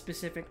 that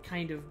specific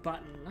kind of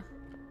button.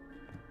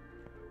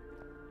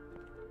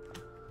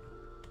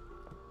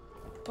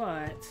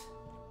 But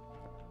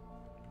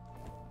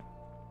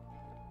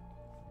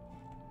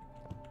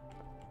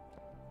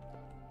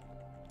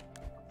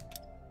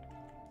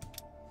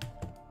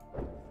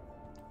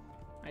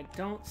I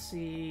don't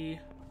see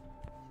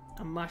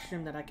a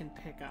mushroom that I can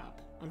pick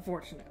up,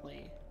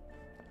 unfortunately.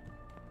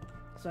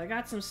 So I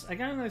got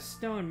another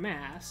stone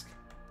mask,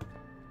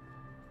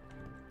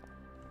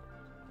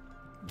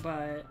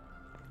 but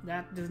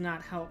that does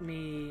not help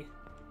me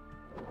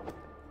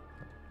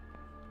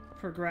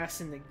progress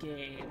in the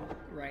game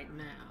right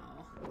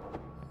now.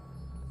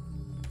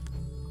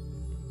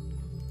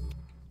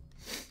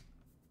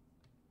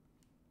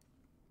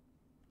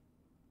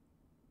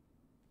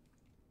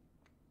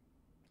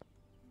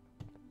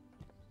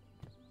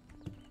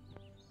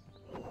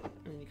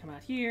 And then you come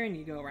out here and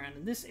you go around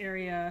in this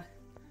area.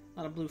 A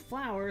lot of blue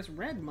flowers,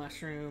 red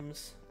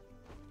mushrooms.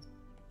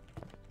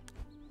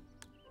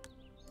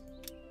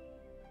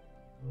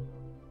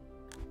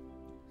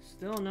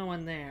 Still no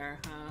one there,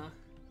 huh?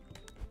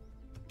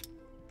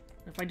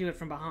 If I do it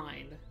from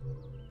behind.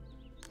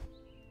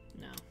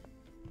 No.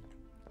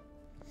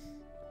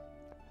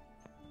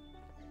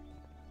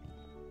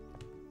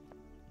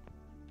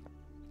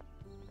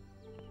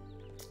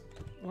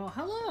 Well,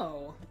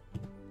 hello!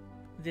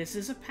 This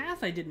is a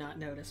path I did not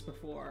notice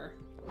before.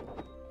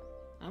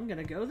 I'm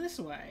gonna go this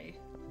way.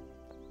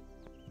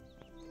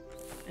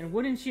 And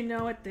wouldn't you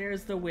know it,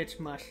 there's the witch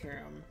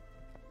mushroom.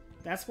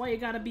 That's why you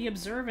gotta be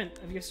observant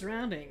of your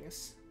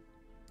surroundings.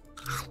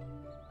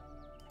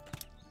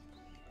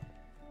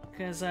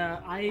 Because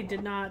I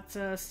did not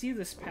see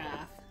this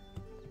path.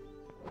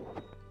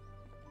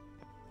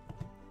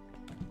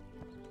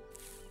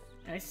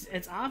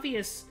 It's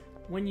obvious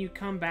when you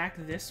come back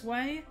this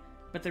way,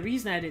 but the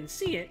reason I didn't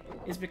see it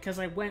is because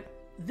I went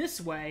this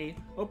way,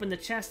 opened the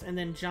chest, and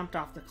then jumped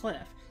off the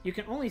cliff. You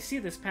can only see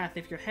this path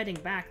if you're heading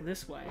back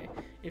this way.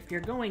 If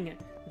you're going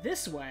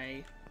this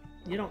way,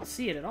 you don't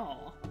see it at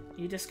all.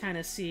 You just kind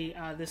of see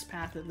this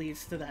path that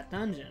leads to that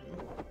dungeon.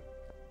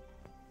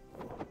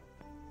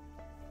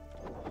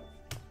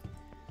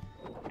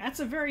 That's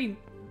a very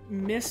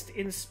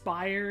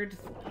Myst-inspired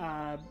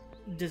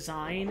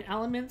design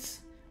elements.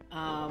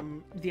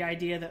 The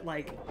idea that,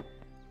 like,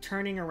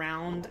 turning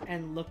around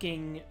and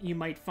looking, you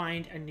might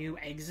find a new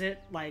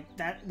exit. Like,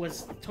 that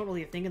was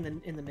totally a thing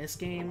in the Myst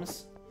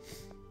games.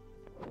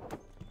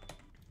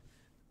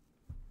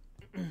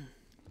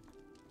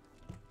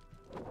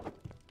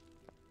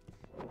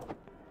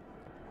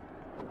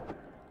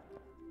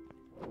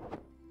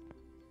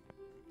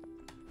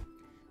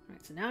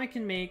 Alright, so now I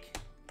can make...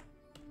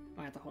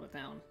 I have to hold it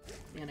down.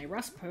 And a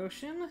rust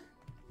potion.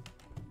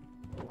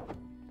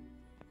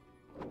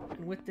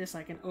 And with this,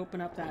 I can open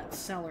up that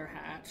cellar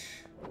hatch.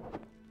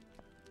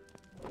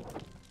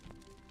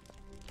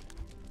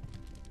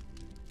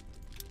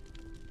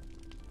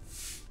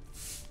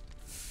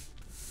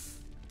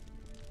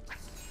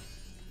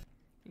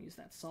 Use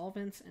that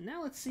solvent. And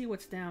now let's see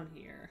what's down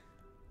here.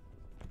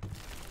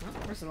 Well,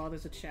 first of all,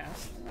 there's a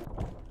chest.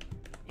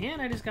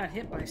 And I just got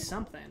hit by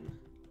something.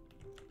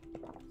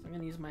 I'm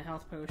gonna use my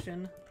health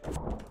potion.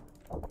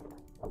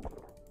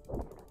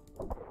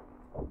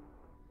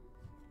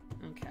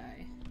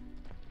 Okay.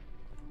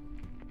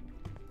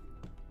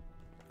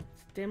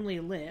 It's dimly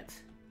lit.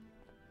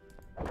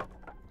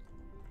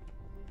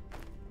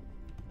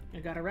 I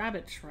got a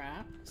rabbit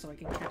trap, so I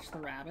can catch the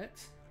rabbit.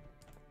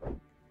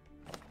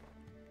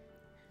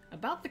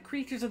 About the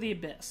creatures of the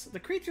abyss. The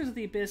creatures of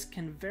the abyss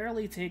can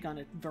verily take on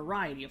a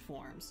variety of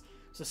forms.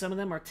 So some of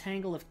them are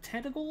tangle of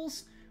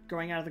tentacles,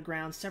 growing out of the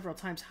ground several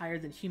times higher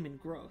than human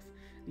growth.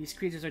 These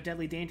creatures are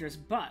deadly dangerous,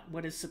 but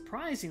what is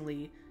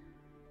surprisingly,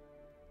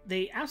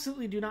 they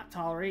absolutely do not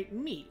tolerate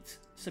meat,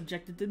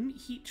 subjected to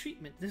heat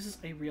treatment. This is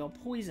a real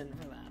poison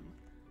for them.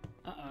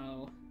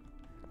 Uh-oh.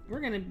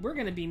 we're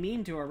gonna be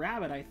mean to a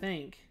rabbit, I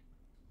think.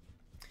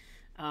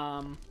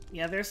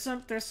 Yeah, there's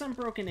some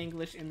broken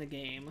English in the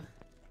game.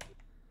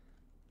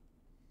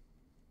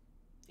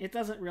 It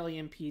doesn't really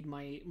impede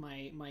my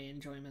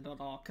enjoyment at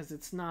all, because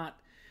it's not.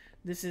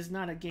 This is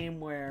not a game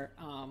where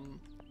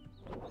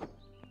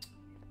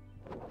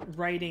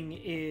writing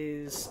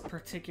is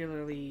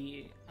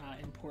particularly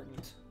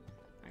important.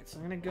 All right, so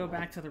I'm gonna go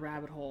back to the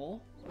rabbit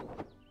hole.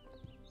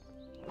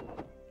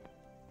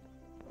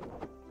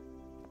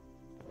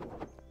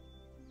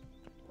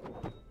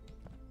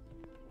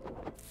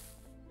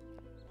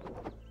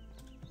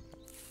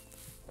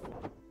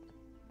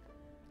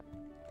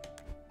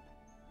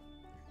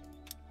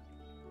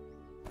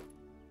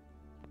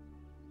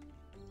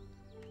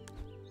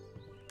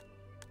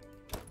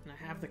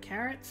 The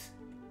carrot.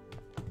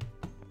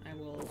 I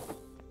will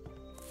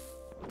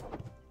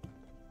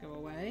go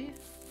away.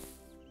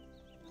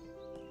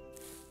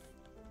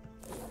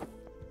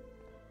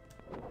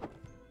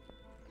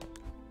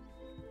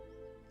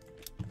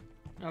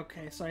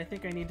 Okay, so I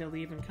think I need to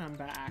leave and come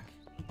back.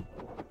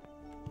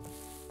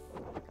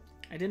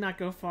 I did not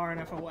go far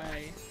enough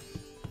away.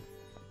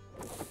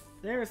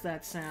 There's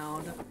that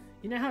sound.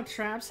 You know how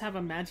traps have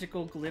a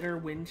magical glitter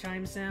wind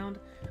chime sound?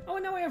 Oh,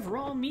 now I have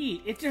raw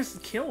meat. It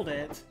just killed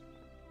it.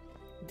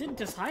 It didn't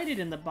just hide it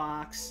in the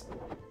box.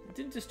 It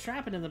didn't just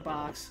trap it in the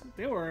box.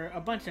 There were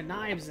a bunch of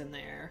knives in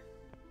there.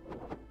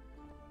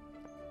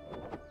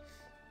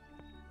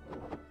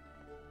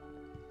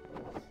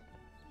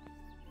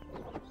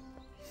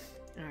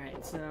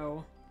 Alright,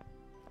 so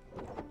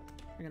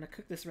we're gonna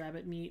cook this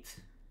rabbit meat.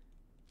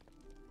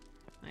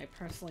 I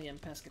personally am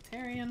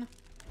pescatarian.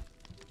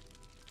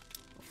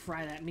 We'll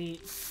fry that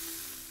meat.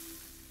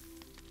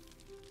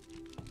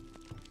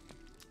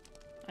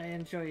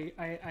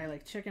 I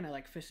like chicken, I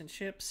like fish and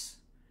chips.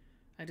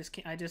 I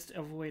just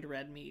avoid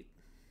red meat.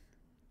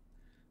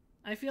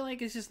 I feel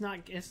like it's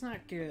not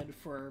good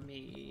for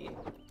me.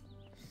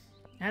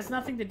 It has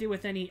nothing to do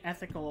with any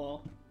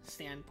ethical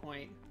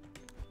standpoint.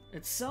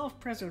 It's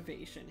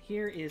self-preservation.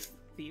 Here is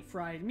the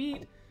fried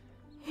meat.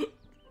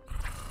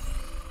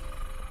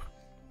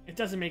 It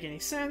doesn't make any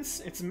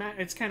sense. It's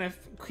kind of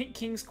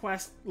King's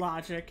Quest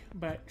logic,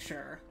 but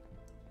sure.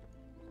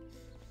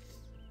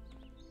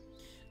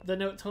 The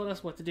note told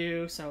us what to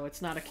do, so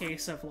it's not a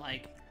case of,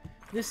 like,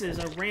 this is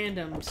a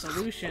random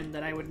solution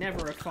that I would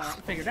never have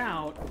figured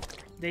out.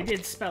 They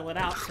did spell it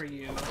out for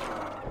you,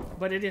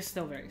 but it is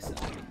still very silly.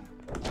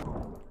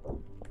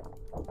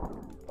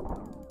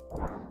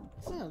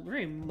 It's a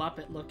very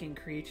Muppet-looking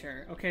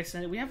creature. Okay,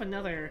 so we have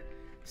another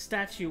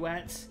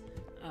statuette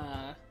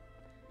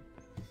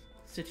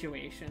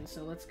situation,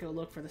 so let's go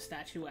look for the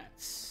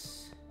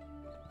statuettes.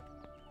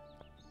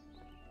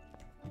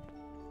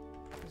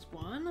 There's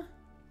one.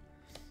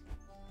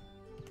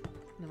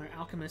 Another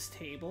alchemist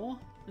table.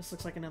 This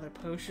looks like another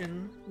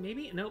potion.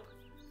 Maybe? Nope.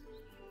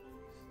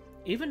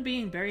 Even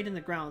being buried in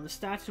the ground, the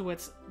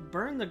statuettes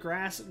burn the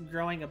grass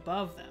growing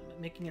above them,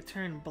 making it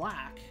turn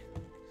black.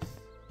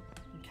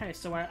 Okay,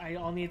 so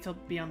I'll need to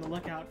be on the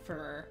lookout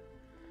for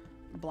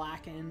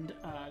blackened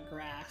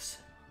grass.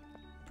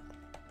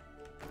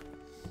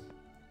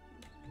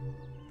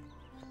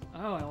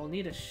 Oh, I will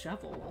need a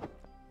shovel.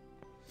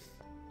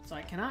 So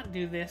I cannot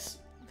do this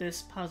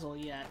puzzle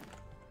yet.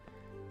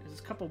 There's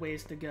a couple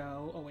ways to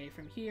go away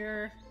from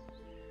here.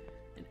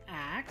 An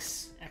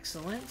axe.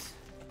 Excellent.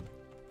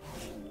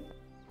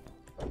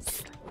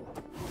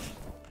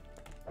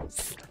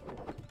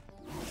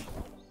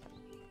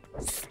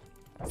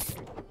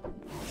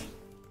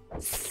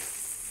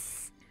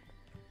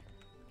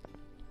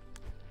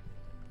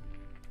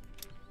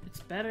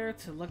 It's better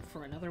to look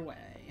for another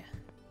way.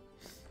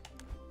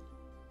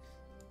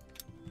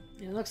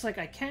 It looks like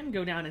I can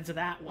go down into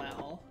that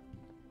well.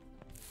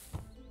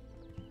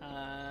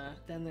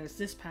 Then there's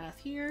this path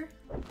here.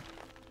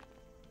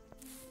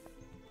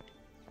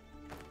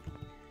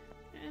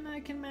 And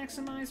I can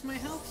maximize my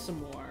health some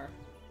more.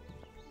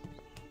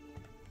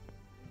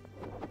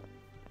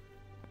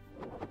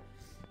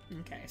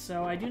 Okay,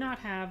 so I do not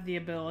have the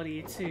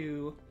ability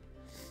to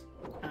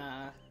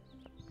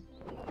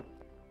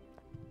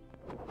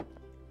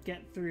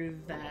get through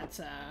that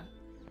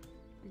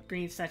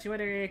green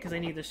statuette area because I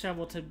need the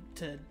shovel to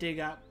dig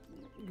up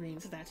green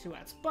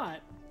statuettes,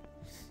 but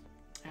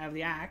I have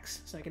the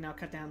axe, so I can now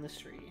cut down this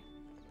tree.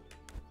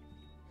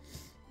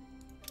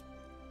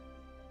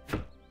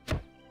 Down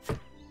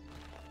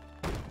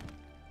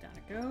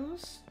it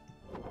goes.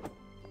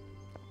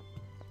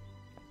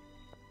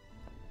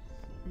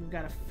 We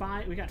got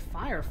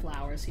fire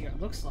flowers here, it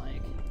looks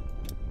like.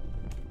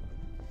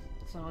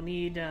 So I'll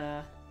need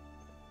to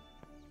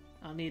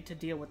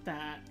deal with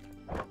that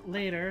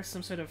later.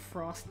 Some sort of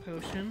frost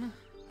potion.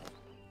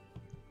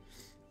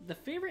 The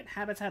favorite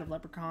habitat of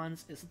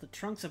leprechauns is the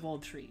trunks of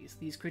old trees.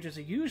 These creatures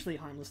are usually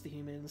harmless to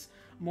humans.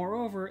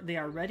 Moreover, they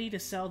are ready to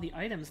sell the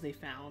items they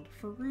found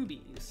for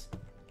rubies.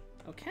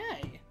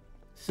 Okay,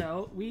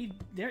 so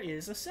there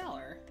is a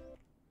seller.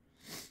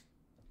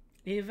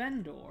 A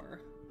vendor.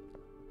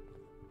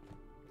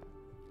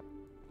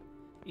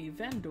 A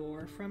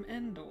vendor from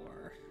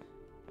Endor.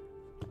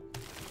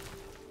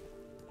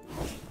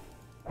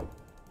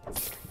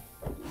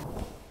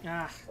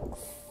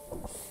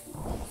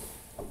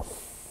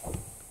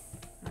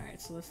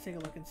 Alright, so let's take a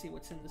look and see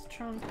what's in this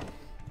trunk.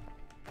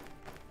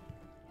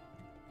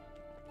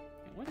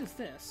 And what is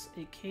this?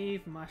 A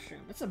cave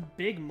mushroom. It's a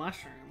big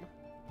mushroom.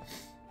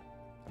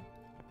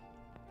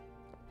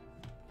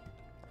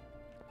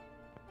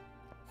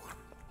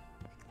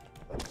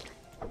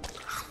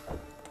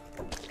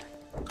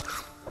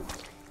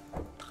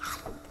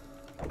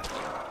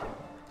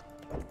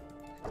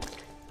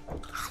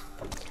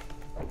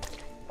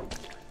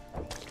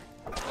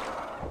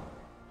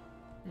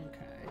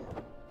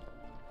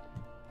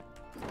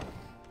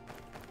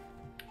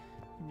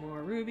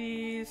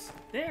 Rubies.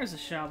 There's a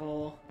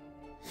shovel.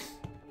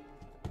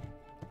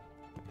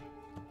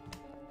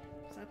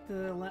 Is that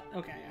the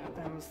okay,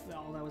 that was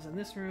all that was in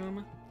this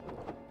room.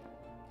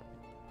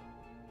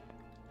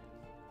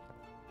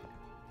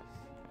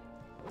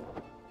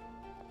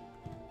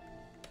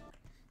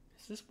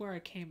 Is this where I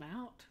came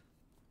out?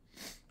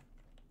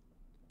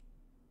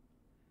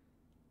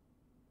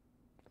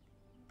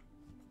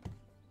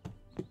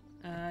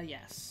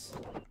 Yes.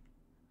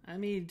 Let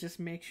me just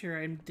make sure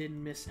I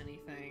didn't miss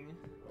anything.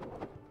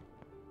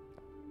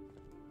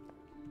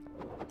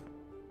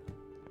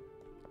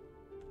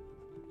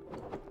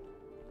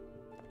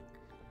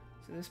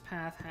 So this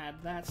path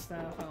had that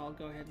stuff. I'll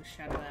go ahead and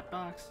shatter that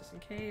box just in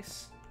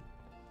case.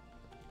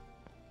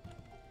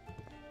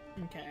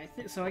 Okay,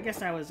 so I guess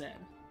that was it.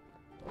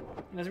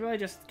 There's really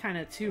just kind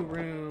of two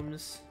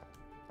rooms.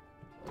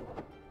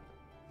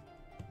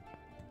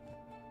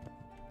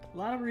 A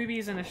lot of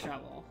rubies and a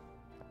shovel.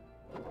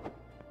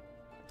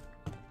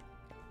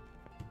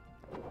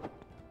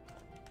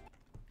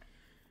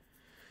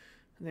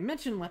 They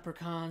mentioned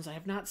leprechauns. I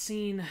have not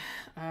seen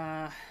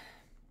a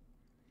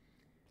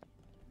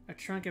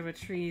trunk of a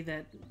tree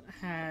that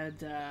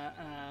had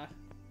a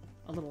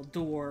little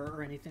door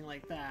or anything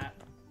like that.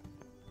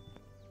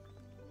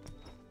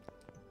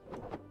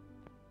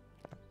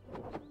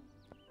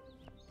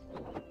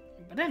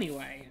 But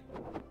anyway.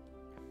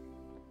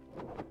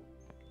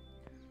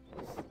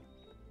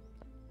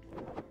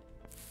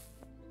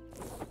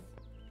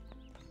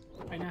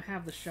 I now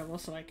have the shovel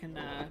so I can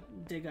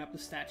dig up the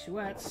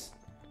statuettes.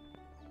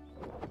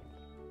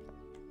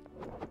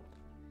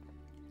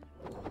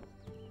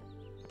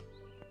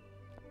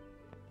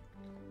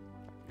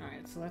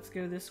 Alright, so let's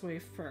go this way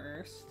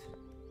first.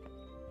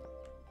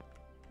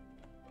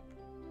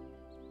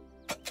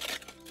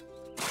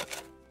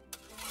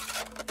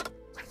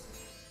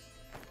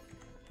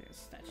 There's a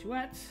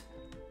statuette.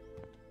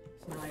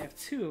 So now I have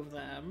two of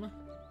them.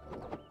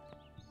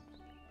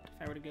 If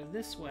I were to go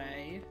this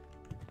way...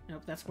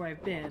 Nope, that's where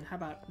I've been. How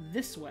about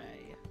this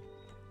way?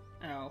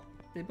 Oh,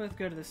 they both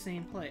go to the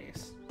same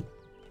place.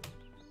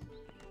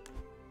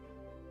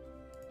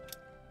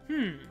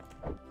 Okay,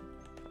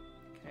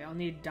 I'll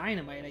need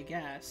dynamite, I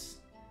guess.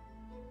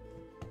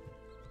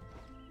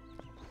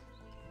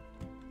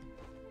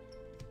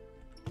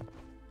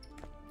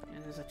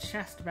 And there's a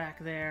chest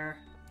back there.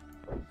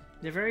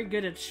 They're very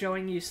good at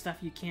showing you stuff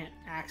you can't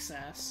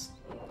access.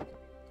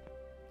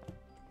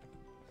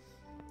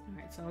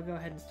 Alright, so I'll go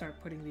ahead and start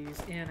putting these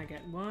in. I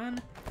get 1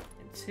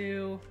 and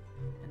 2,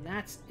 and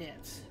that's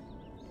it.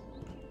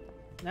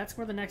 That's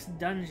where the next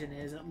dungeon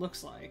is, it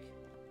looks like.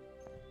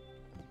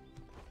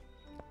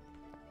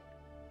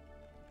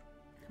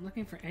 I'm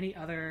looking for any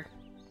other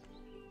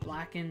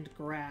blackened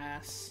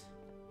grass.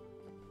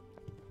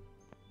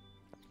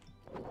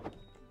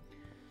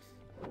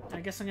 I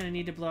guess I'm gonna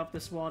need to blow up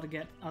this wall to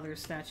get other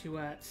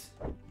statuettes.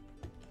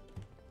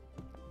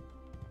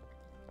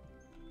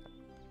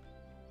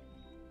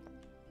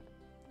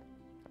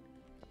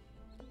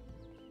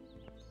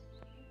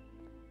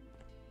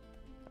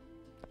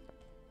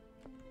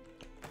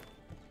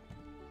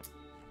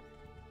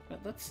 But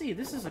let's see,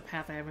 this is a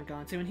path I haven't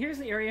gone to, and here's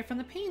the area from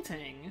the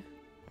painting.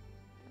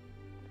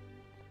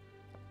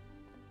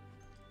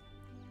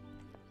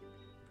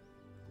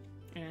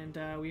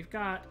 And we've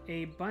got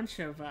a bunch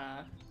of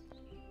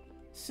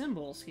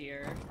symbols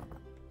here.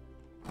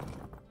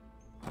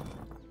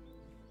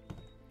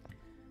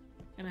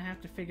 And I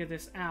have to figure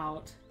this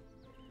out.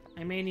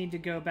 I may need to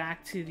go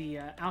back to the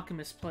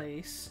alchemist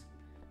place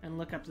and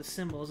look up the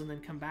symbols and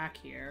then come back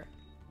here.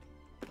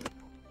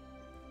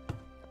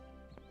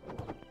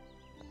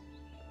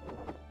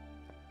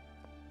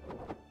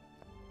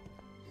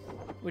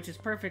 Which is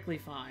perfectly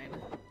fine.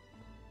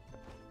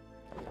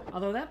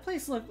 Although that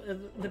place looked...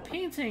 the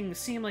painting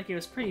seemed like it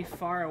was pretty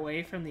far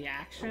away from the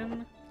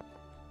action.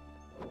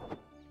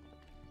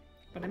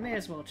 But I may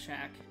as well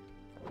check.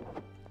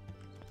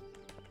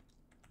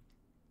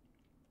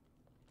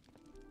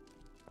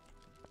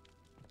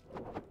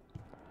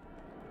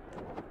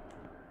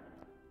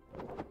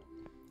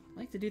 I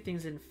like to do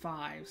things in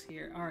 5s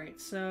here. Alright,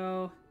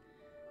 so...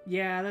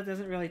 yeah, that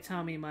doesn't really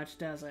tell me much,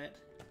 does it?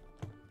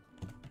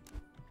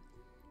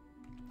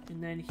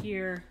 And then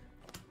here...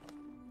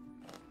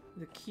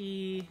 the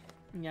key...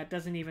 yeah, it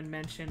doesn't even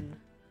mention...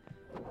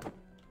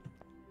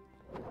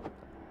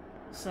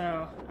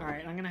 So,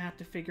 alright, I'm gonna have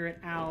to figure it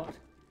out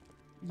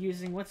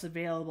using what's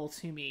available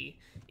to me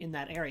in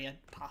that area,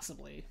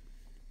 possibly.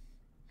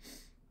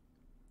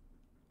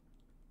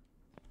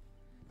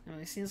 I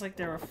mean, it seems like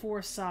there are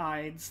 4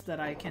 sides that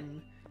I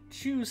can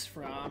choose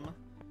from.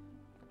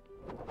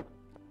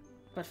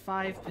 But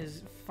 5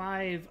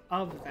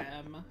 of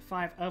them.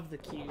 5 of the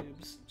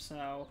cubes.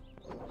 So,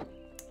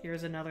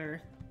 here's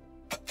another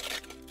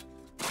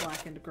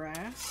blackened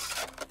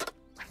grass.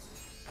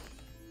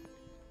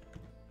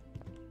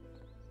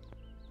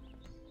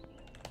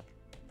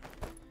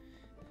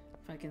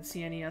 If I can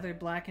see any other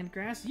blackened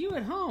grass, you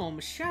at home,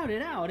 shout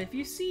it out if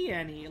you see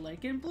any,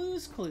 like in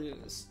Blue's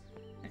Clues.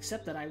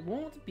 Except that I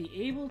won't be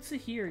able to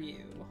hear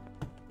you.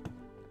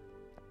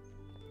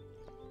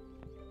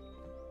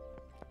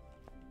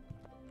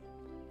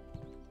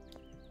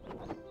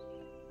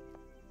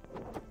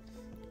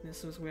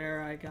 This was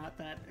where I got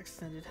that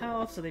extended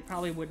health, so they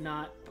probably would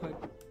not put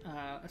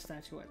a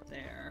statuette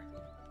there.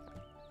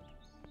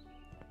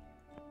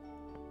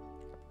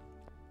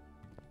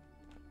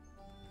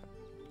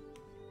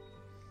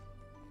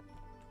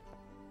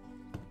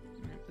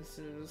 This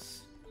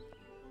is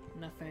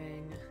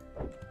nothing.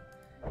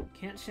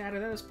 Can't shatter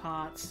those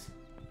pots.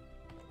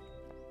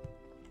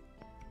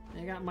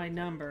 They got my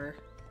number.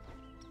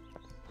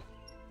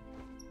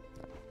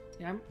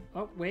 Yeah,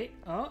 oh, wait.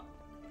 Oh.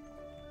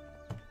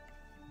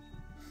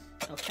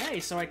 Okay,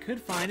 so I could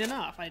find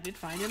enough. I did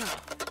find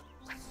enough.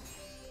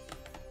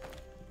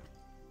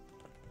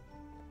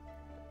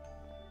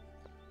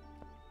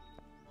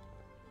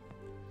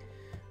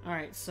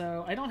 Alright,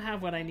 so I don't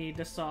have what I need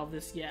to solve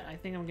this yet. I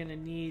think I'm gonna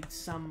need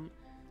some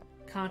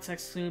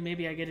context clue.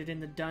 Maybe I get it in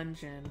the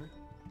dungeon.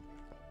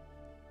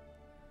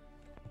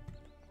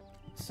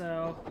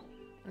 So,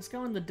 let's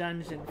go in the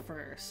dungeon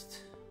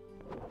first.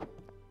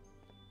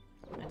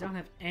 I don't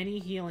have any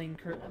healing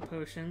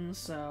potions,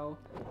 so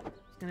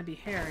it's gonna be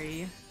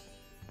hairy.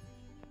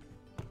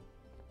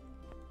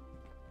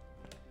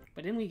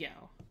 But in we go.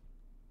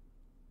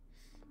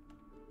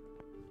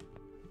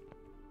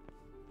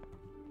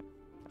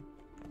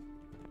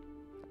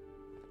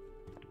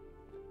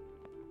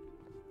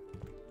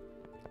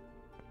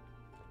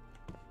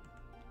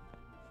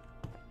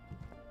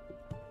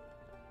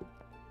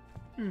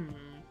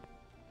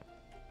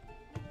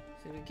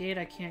 So the gate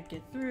I can't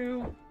get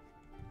through.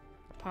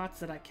 Pots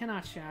that I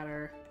cannot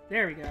shatter.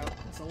 There we go.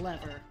 It's a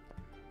lever.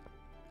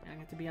 I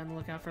have to be on the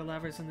lookout for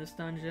levers in this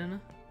dungeon.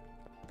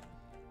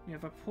 We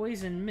have a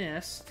poison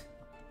mist.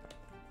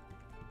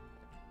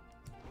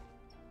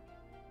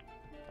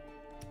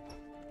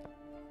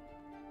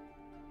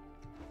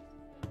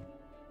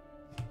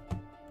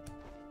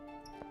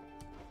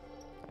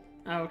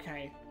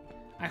 Okay.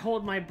 I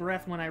hold my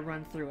breath when I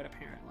run through it,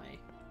 apparently.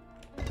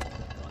 Go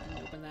ahead and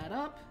open that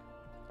up.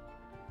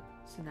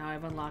 So now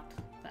I've unlocked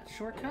that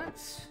shortcut.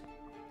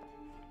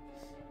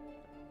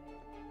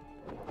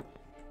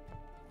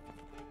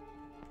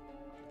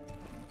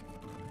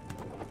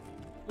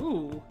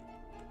 Ooh.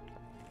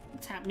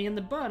 It tapped me in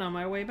the butt on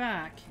my way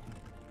back.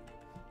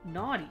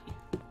 Naughty.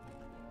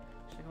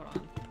 Actually, hold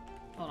on.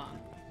 Hold on.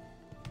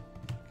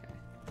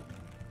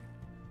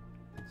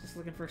 Okay. Just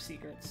looking for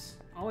secrets.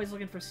 Always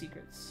looking for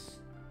secrets.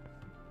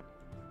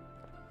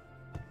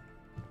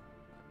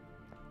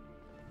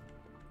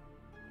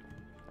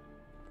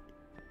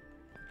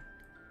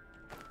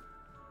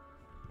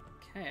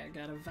 Okay, I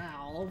got a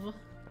valve.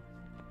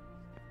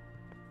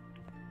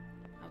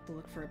 I'll have to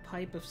look for a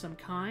pipe of some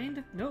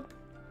kind. Nope.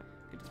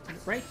 I just put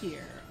it right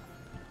here.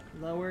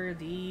 Lower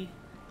the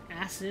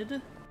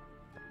acid.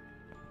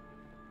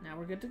 Now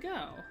we're good to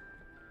go.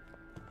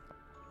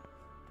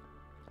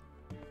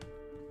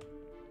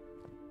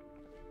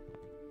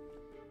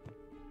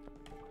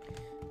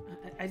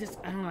 I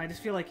don't know, I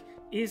just feel like,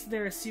 is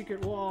there a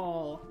secret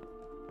wall?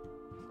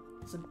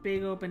 It's a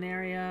big open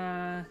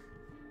area.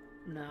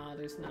 No,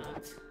 there's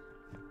not.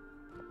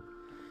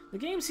 The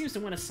game seems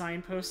to want to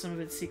signpost some of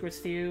its secrets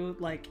to you.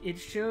 Like, it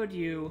showed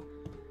you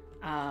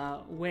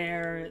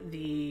where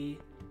the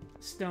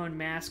stone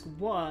mask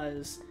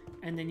was,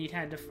 and then you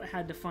had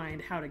to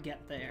find how to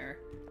get there.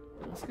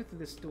 Let's go through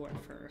this door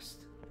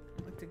first.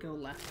 I'd like to go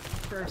left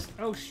first.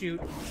 Oh, shoot.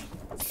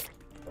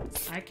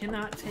 I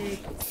cannot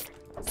take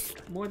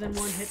more than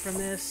one hit from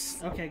this.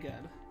 Okay, good.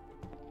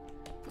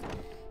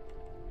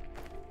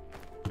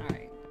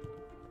 Alright.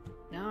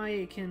 Now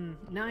I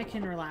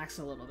can relax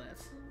a little bit.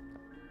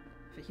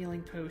 A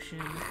healing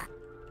potion.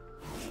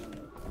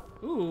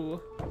 Ooh.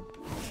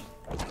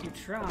 You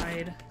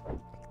tried.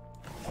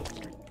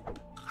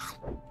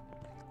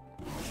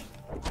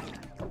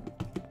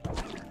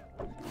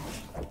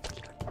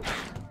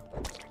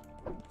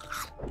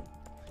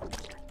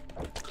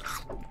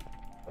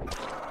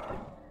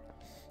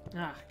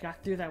 Ah,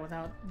 got through that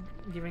without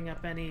giving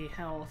up any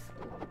health.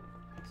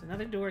 There's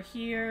another door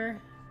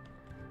here.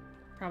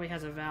 Probably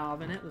has a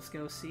valve in it. Let's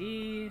go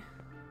see.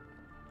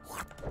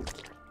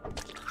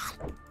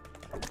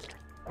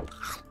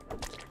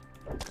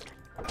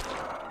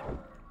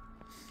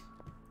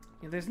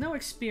 Yeah, there's no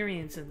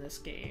experience in this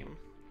game.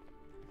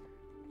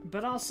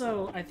 But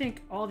also, I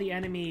think all the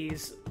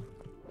enemies,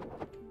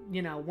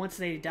 you know, once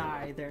they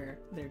die, they're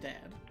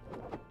dead.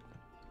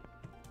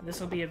 This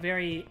will be a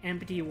very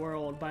empty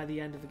world by the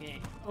end of the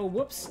game. Oh,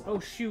 whoops! Oh,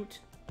 shoot!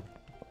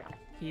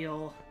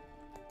 Heal.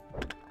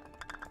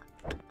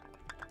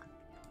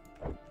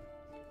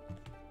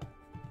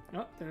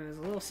 Oh, there's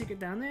a little secret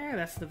down there.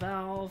 That's the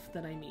valve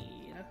that I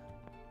need.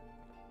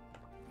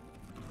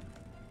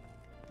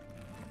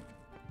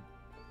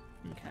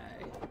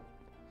 Okay.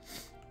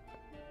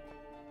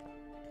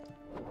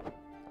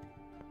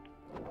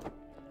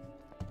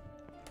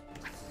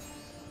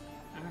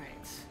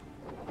 Alright.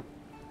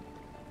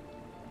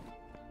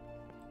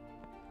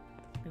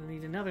 Gonna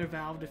need another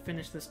valve to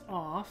finish this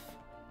off.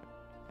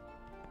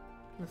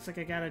 Looks like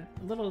I got a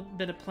little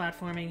bit of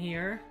platforming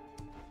here.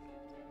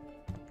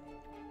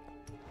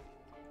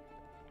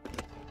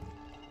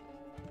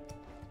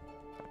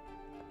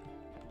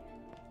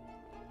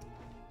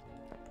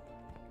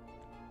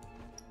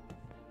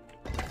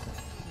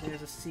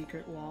 There's a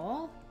secret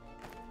wall.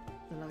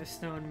 Another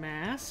stone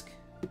mask.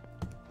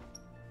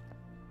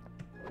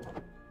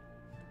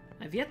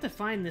 I've yet to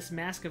find this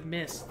Mask of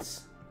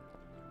Mists.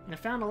 I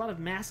found a lot of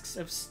masks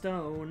of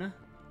stone.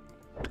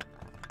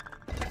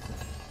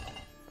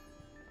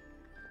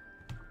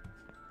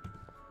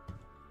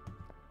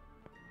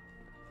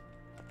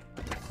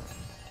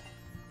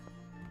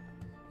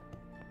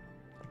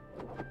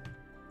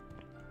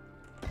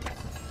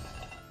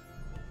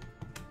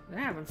 They're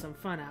having some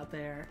fun out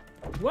there.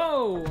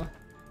 Whoa!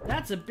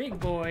 That's a big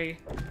boy.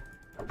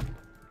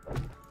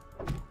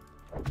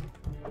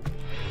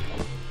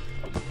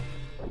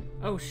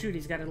 Oh shoot,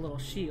 he's got a little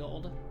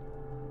shield.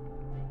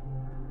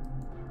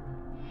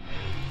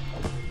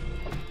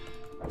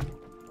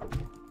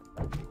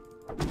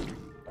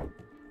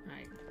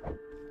 Alright.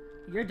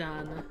 You're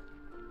done.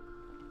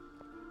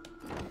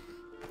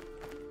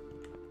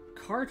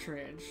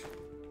 Cartridge.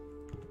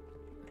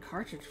 A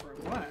cartridge for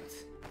what?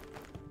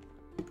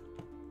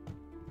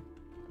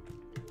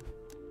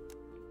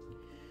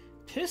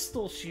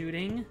 Pistol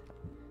shooting?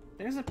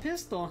 There's a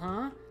pistol,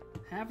 huh?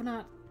 Have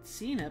not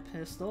seen a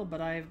pistol,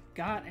 but I've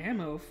got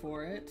ammo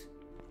for it.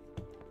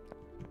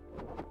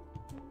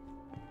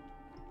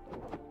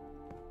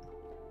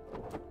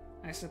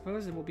 I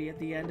suppose it will be at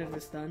the end of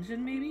this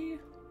dungeon, maybe?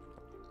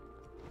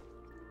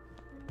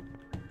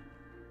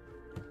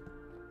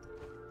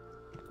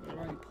 I've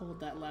already pulled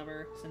that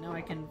lever, so now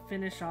I can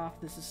finish off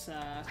this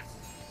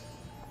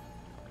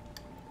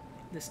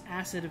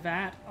acid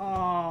vat.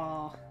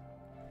 Oh,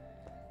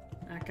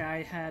 that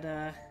guy had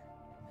a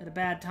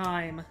bad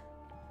time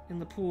in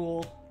the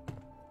pool.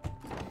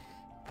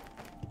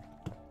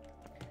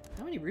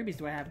 How many rubies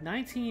do I have?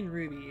 19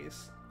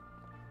 rubies.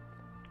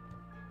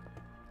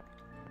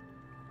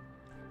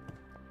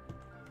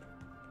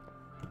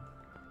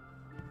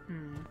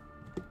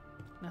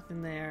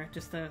 Nothing there.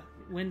 Just a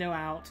window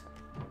out.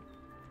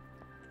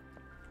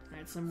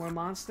 Alright, some more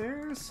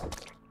monsters.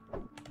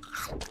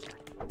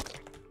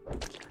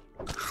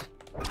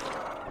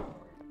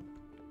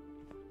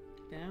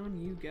 Down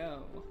you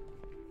go.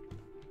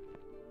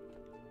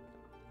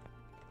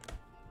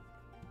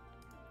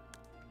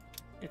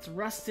 It's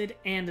rusted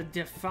and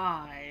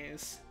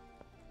defies.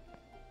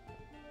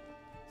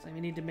 So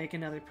we need to make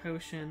another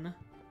potion.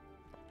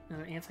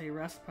 Another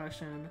anti-rust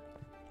potion.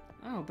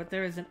 Oh, but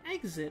there is an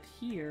exit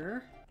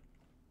here.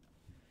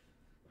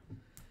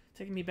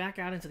 Taking me back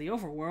out into the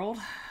overworld.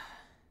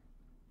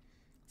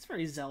 It's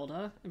very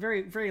Zelda.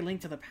 Very, very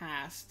Link to the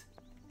Past.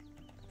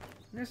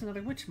 There's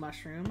another witch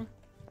mushroom.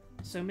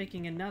 So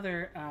making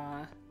another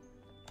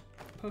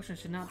potion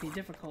should not be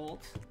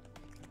difficult.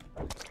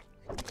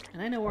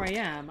 And I know where I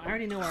am. I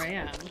already know where I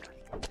am.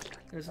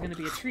 There's going to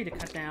be a tree to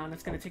cut down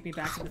that's going to take me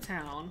back to the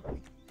town.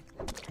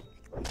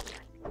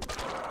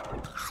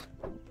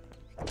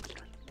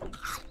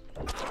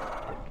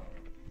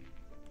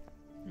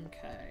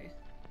 Okay.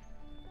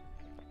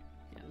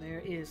 Yeah,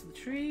 there is the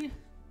tree.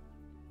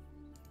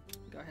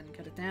 Go ahead and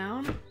cut it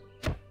down.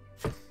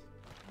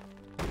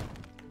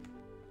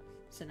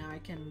 So now I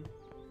can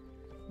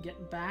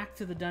get back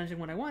to the dungeon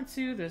when I want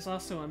to. There's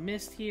also a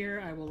mist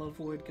here. I will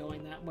avoid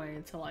going that way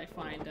until I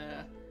find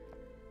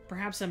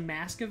perhaps a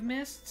Mask of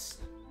Mists.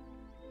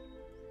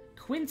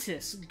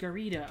 Quintus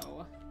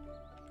Garrido.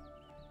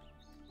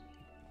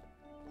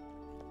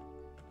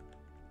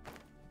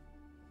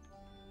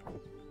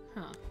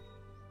 Huh.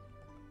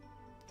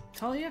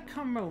 Talia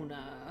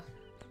Carmona.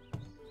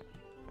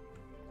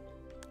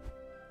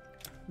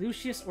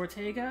 Lucius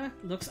Ortega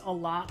looks a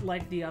lot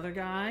like the other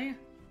guy.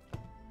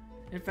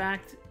 In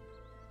fact,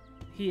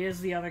 he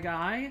is the other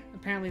guy.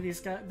 Apparently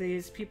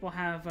these people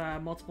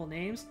have multiple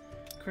names.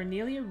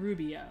 Cornelia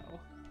Rubio.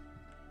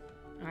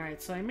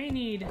 Alright, so I may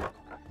need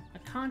a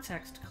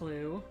context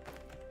clue.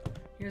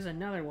 Here's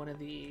another one of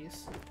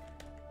these.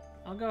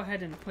 I'll go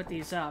ahead and put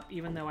these up,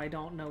 even though I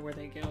don't know where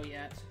they go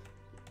yet.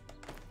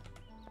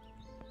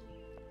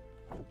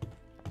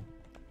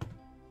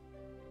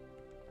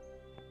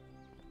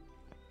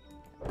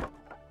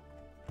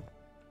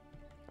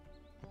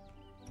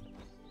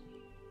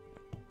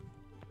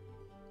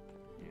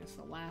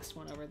 The last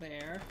one over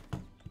there.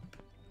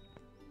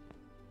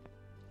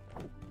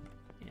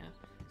 Yeah.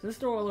 So this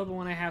door will open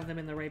when I have them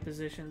in the right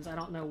positions. I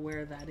don't know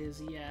where that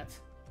is yet.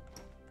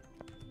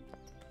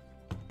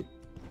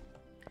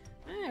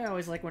 I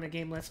always like when a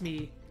game lets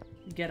me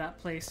get up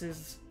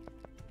places.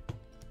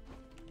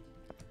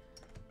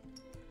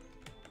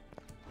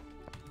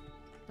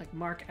 Like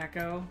Mark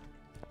Echo.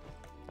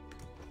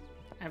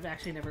 I've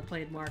actually never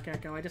played Mark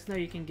Echo. I just know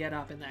you can get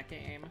up in that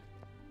game.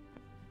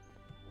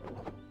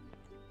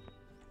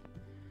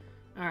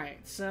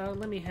 Alright, so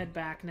let me head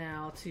back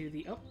now to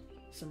the... Oh,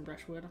 some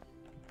brushwood.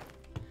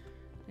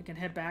 I can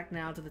head back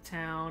now to the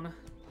town.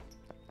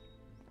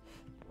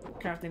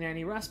 Craft an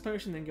anti-rust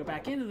potion, then go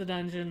back into the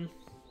dungeon.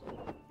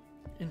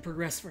 And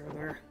progress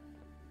further.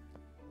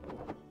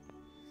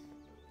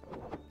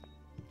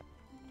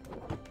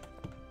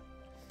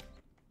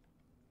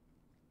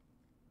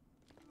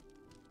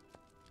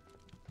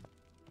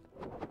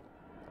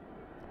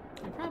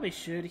 I probably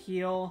should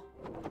heal.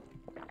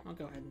 I'll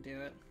go ahead and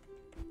do it.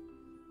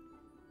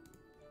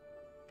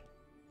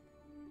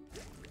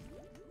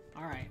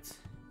 Alright.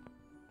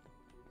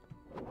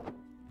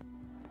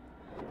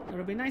 It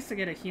would be nice to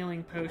get a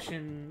healing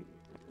potion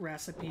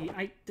recipe.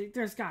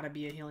 There's gotta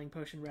be a healing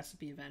potion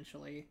recipe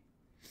eventually.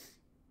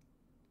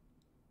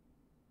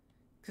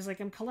 Because,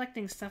 like, I'm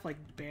collecting stuff like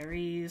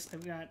berries.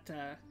 I've got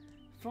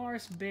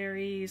forest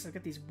berries. I've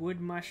got these wood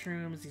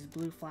mushrooms, these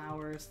blue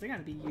flowers. They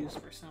gotta be used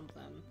for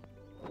something.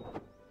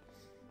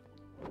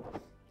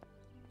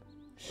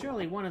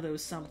 Surely one of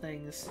those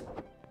somethings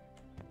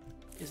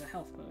is a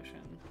health potion.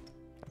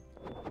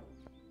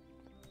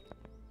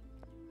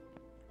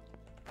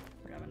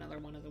 Grab another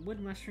one of the wood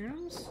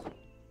mushrooms.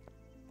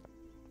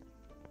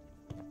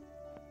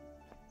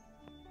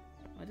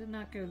 I did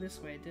not go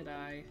this way, did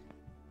I?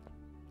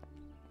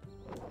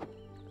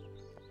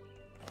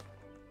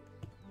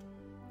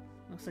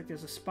 Looks like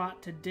there's a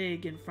spot to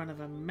dig in front of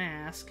a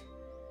mask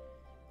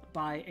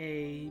by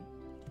a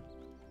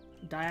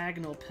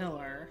diagonal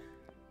pillar.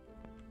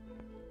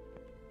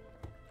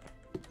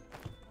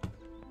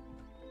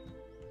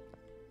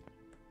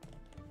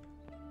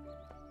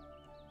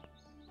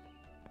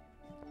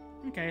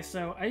 Okay,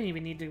 so I didn't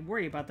even need to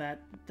worry about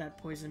that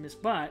poison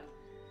mist, but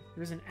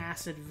there's an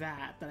acid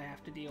vat that I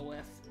have to deal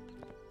with.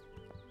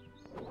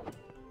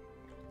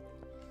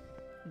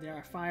 There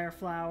are fire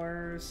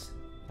flowers.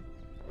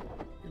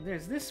 And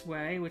there's this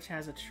way, which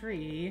has a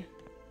tree.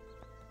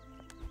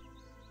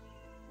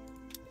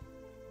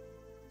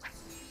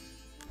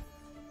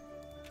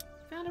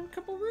 Found a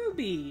couple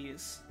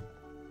rubies.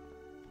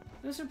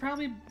 Those are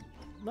probably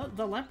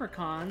the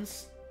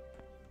leprechauns.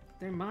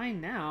 They're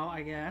mine now,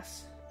 I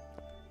guess.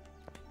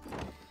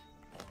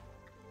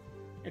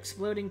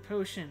 Exploding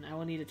potion. I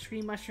will need a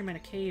tree mushroom and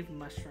a cave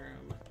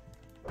mushroom.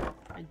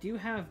 I do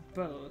have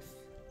both.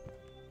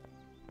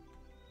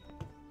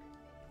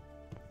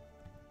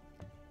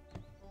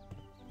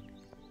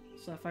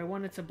 So if I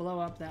wanted to blow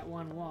up that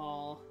one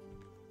wall,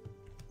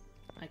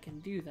 I can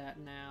do that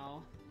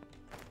now.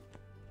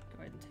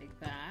 Go ahead and take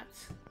that.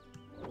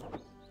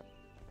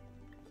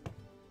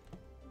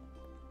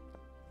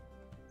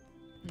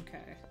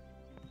 Okay.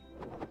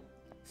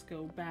 Let's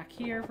go back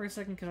here for a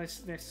second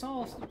because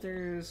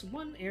there's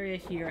one area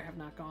here I have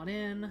not gone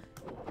in.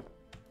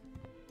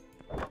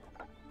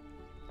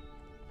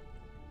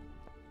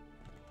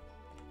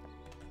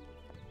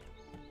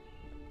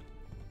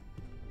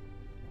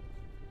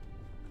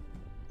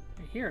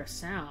 I hear a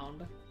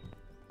sound.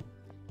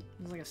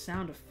 It's like a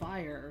sound of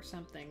fire or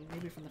something.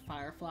 Maybe from the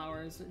fire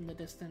flowers in the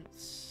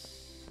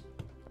distance.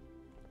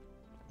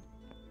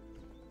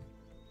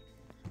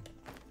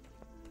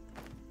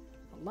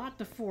 A lot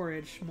to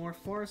forage. More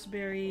forest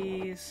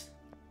berries.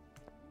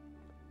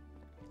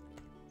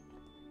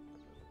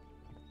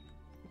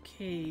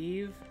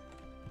 Cave.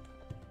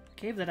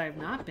 Cave that I've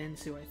not been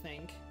to, I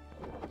think.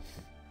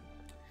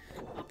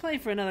 I'll play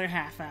for another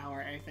half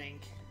hour, I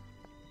think.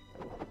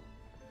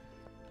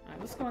 Alright,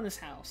 let's go in this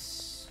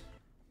house.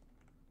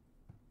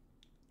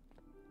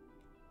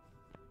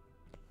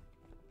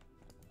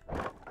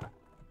 A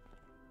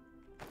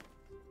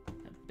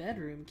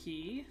bedroom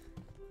key.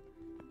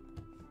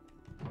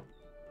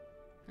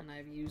 And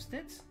I've used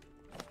it.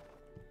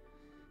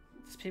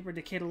 This paper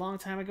decayed a long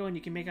time ago and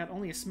you can make out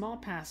only a small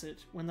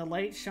passage. When the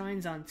light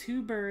shines on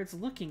two birds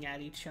looking at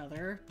each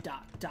other, ...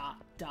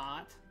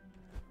 I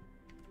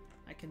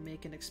can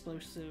make an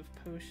explosive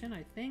potion,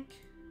 I think.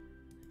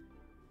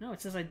 No, it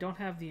says I don't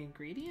have the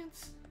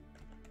ingredients?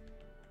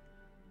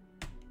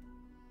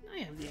 I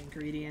have the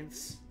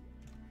ingredients.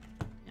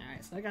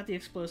 Alright, so I got the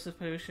explosive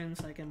potion,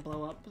 so I can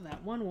blow up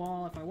that one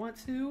wall if I want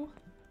to.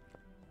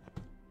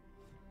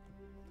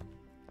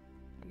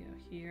 Go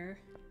here.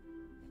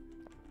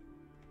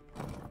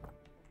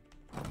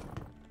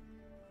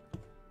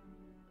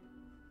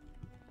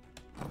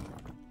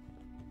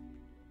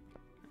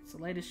 So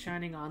the light is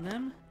shining on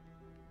them.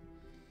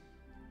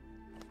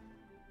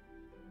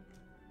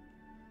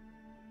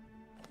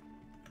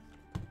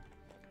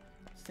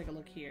 Let's take a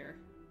look here.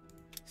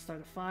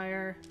 Start a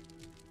fire.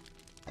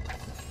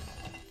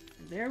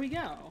 And there we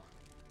go.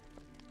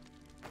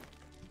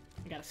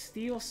 I got a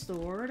steel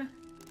sword.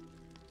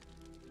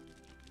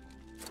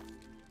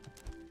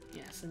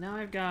 Yeah, so now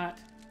I've got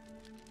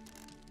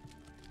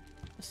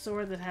a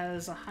sword that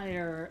has a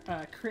higher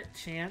crit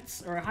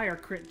chance, or a higher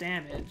crit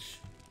damage.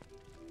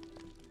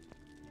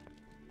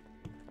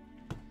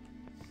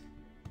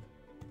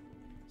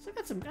 So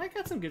I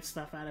got some good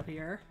stuff out of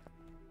here.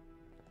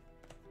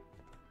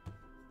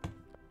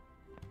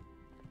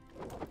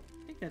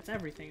 that's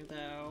everything,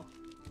 though.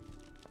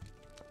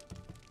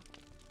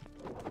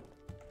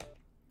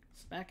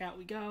 So back out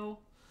we go.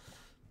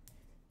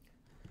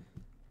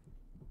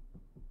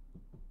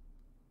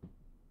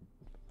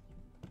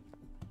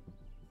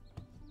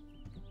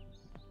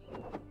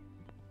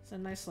 It's a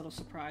nice little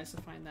surprise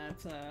to find that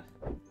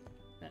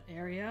that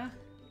area.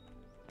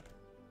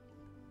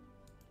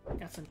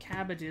 Got some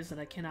cabbages that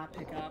I cannot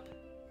pick up.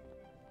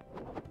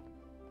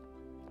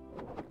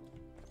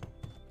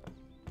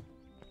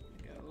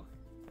 Go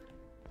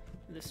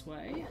this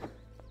way.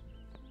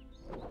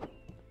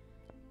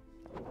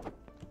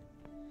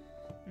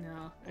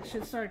 Now, I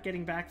should start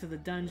getting back to the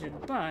dungeon,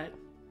 but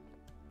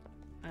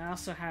I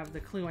also have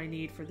the clue I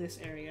need for this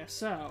area,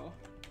 so...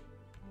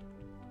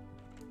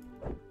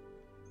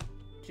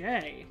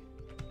 J.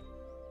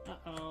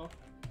 Uh-oh.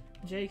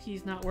 J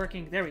key's not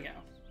working. There we go.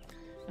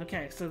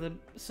 Okay,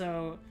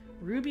 so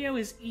Rubio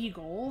is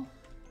Eagle.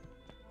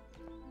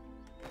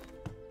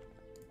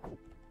 I'm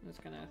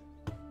just gonna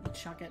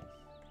chuck it.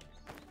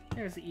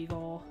 There's the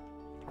Eagle.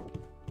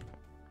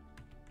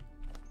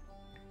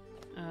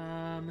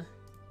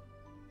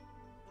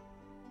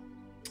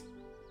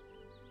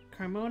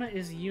 Carmona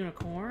is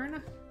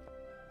Unicorn.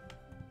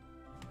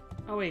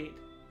 Oh wait.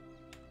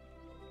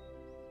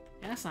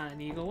 That's not an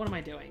eagle. What am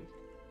I doing?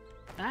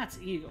 That's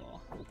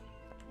Eagle.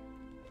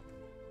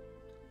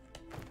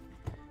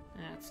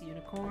 That's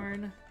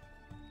Unicorn.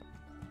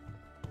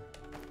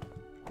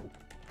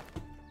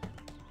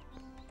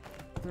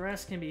 The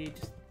rest can be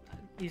just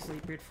easily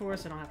brute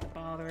force. I don't have to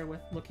bother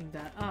with looking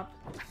that up.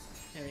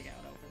 There we go.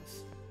 It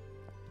opens.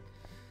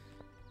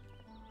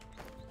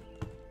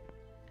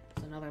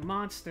 It's another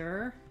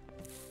monster.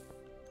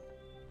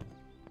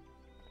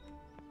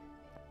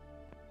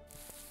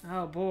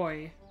 Oh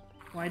boy.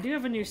 Well, I do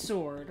have a new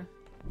sword.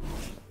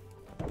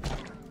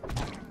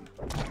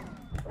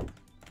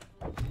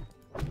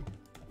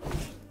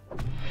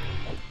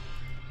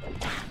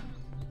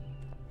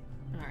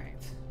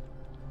 Alright.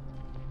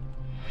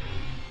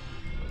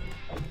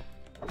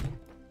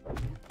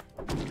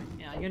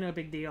 Yeah, you're no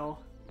big deal.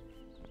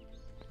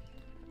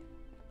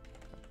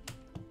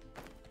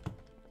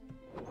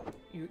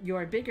 You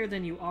are bigger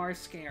than you are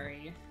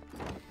scary.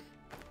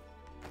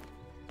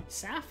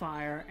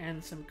 Sapphire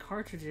and some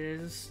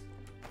cartridges.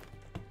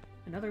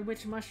 Another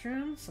witch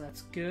mushroom, so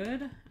that's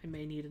good. I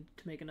may need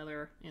to make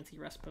another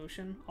anti-rust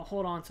potion. I'll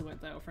hold on to it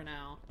though for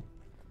now.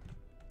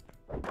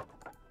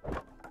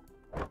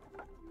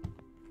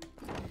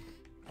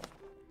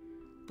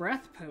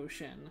 Breath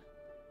potion.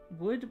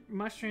 Wood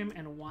mushroom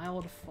and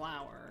wild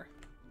flower.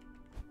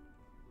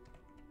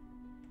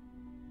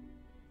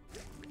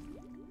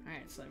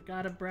 Alright, so I've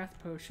got a breath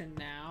potion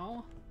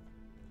now.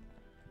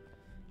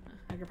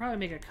 I could probably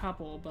make a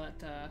couple, but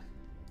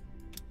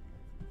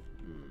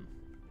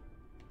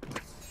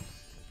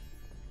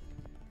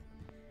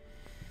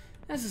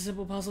that's a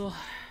simple puzzle.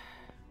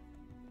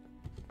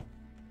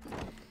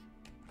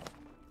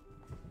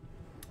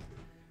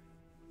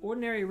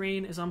 Ordinary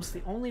rain is almost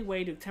the only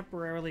way to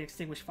temporarily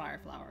extinguish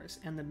fire flowers,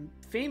 and the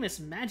famous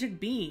magic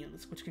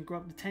beans, which can grow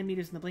up to 10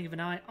 meters in the blink of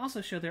an eye,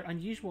 also show their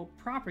unusual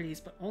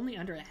properties, but only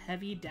under a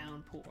heavy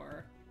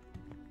downpour.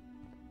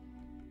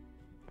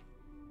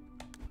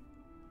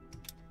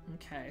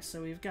 Okay,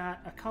 so we've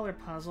got a color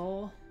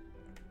puzzle.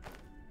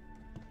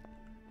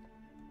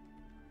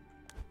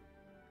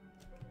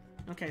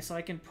 Okay, so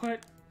I can put...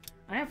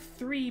 I have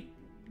 3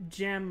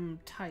 gem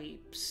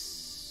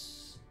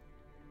types.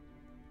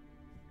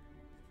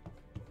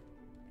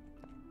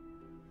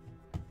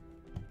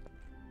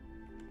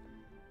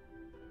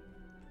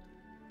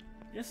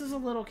 This is a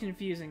little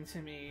confusing to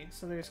me.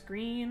 So there's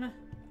green.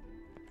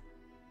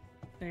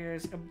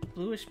 There's a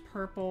bluish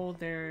purple.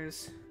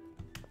 There's...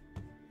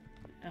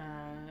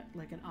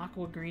 like an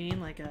aqua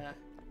green, like a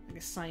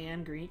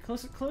cyan green,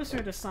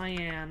 closer to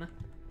cyan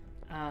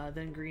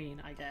than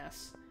green, I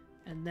guess,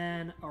 and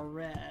then a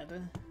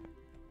red.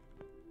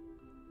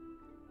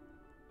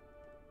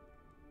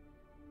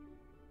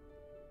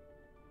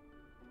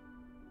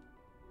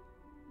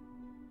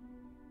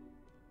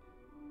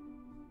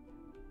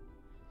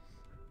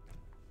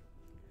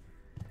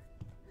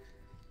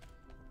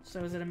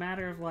 So is it a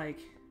matter of like,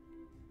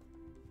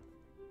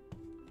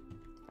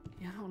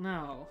 yeah, I don't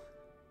know.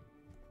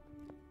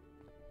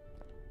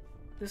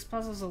 This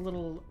puzzle's a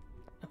little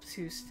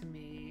obtuse to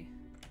me.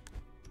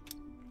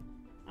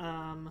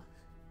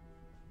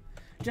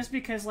 Just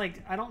because,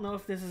 like, I don't know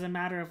if this is a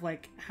matter of,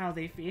 like, how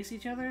they face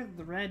each other.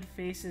 The red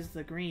faces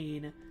the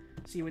green,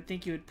 so you would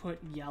think you would put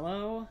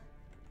yellow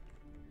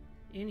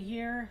in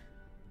here.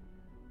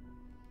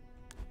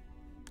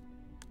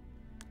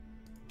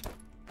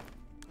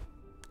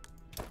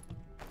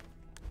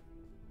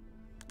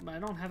 But I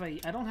don't have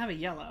a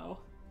yellow.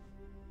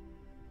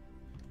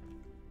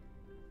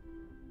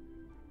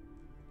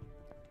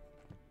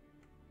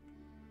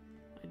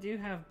 I do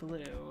have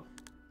blue.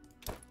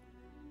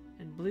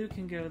 And blue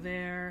can go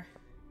there.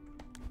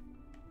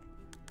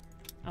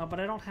 Oh, but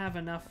I don't have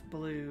enough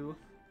blue.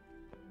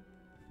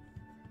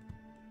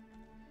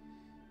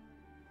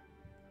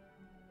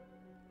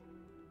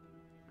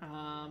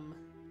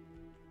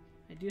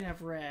 I do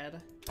have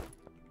red.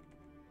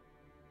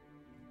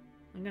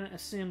 I'm gonna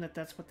assume that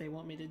that's what they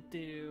want me to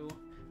do.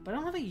 But I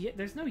don't have a...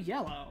 There's no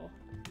yellow.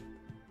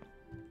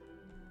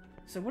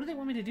 So what do they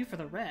want me to do for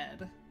the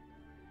red?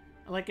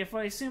 Like, if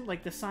I assume,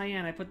 like, the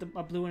cyan, I put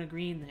a blue and a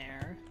green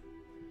there.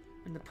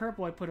 And the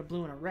purple, I put a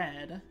blue and a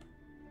red.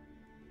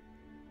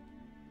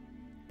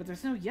 But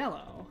there's no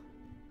yellow.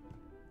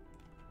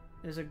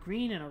 There's a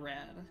green and a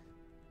red.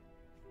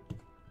 So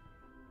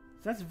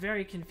that's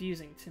very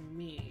confusing to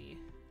me.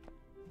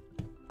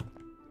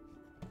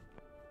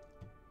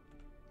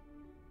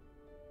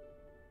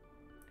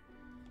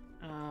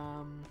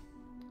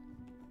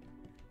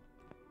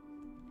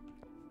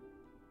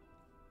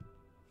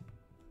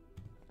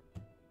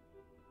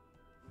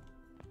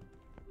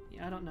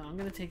 Yeah, I don't know. I'm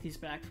gonna take these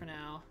back for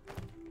now.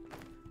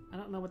 I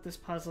don't know what this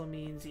puzzle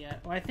means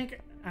yet. Well, I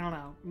don't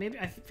know. Maybe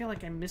I feel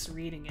like I'm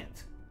misreading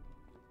it.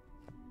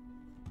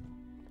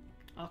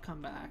 I'll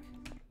come back.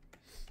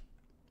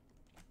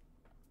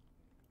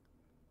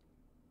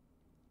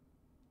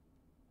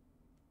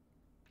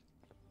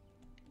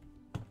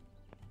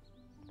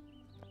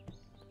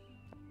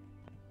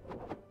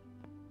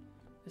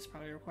 This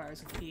probably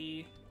requires a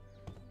key.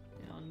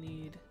 I'll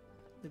need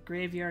the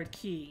graveyard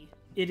key.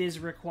 It is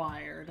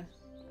required.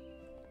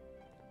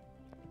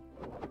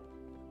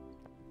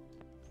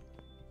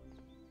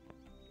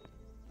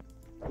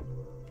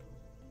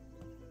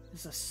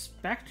 It's a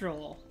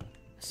spectral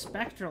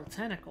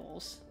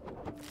tentacles.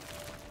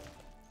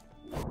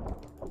 I have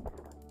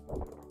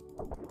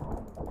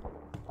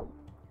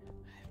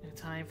no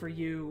time for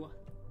you.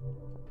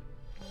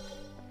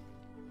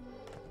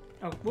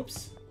 Oh,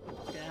 whoops.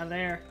 Get out of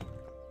there.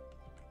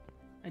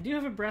 I do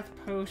have a breath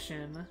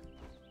potion.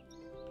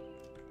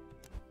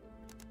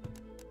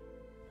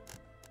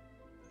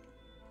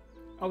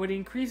 Oh, it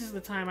increases the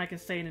time I can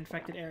stay in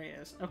infected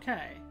areas.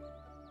 Okay.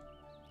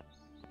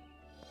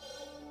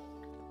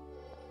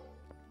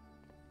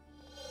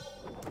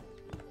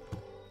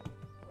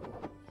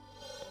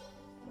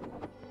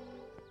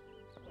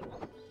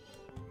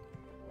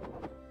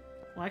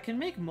 Well, I can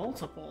make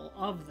multiple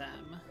of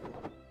them.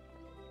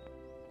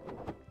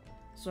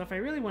 So if I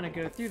really want to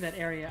go through that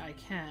area, I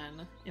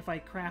can, if I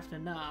craft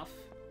enough.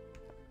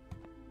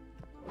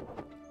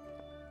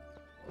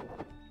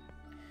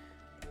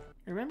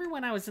 Remember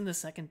when I was in the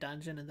second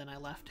dungeon and then I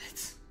left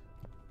it?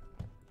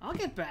 I'll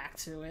get back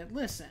to it,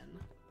 listen.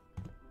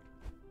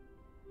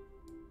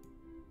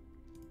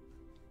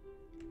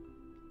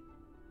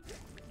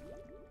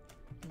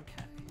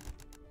 Okay.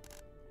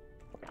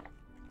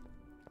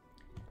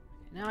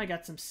 Now I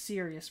got some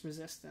serious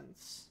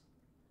resistance.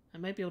 I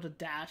might be able to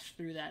dash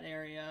through that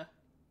area.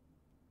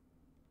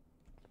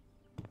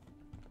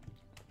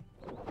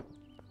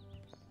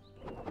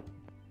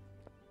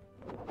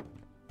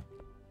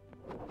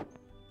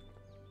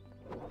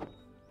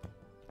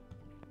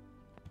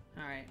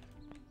 Alright.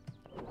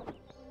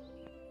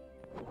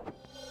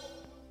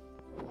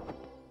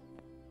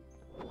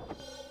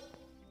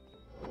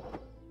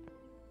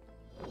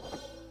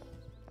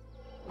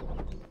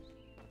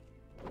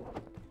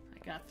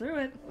 I got through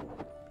it.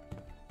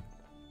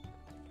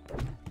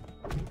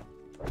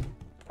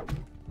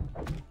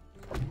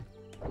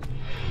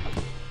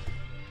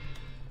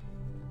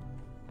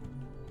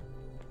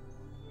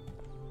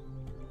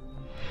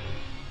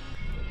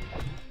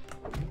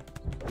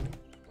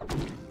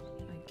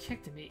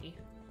 Kicked me.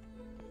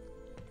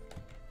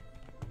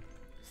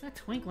 It's that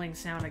twinkling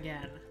sound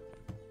again.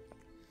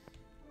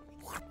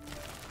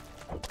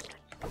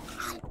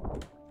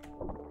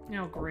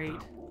 Oh, great.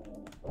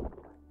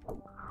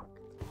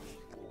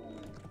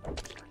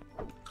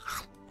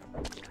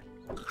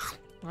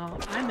 Well,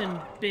 I'm in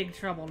big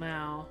trouble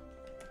now.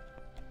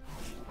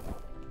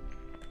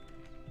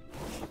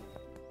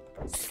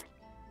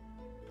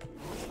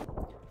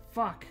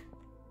 Fuck.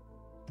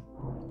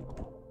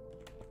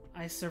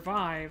 I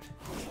survived.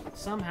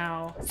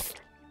 Somehow.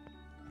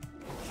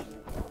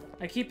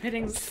 I keep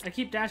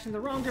dashing the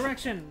wrong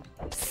direction!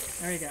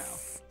 There you go.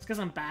 It's because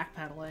I'm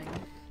backpedaling.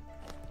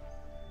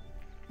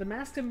 The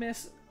Mask of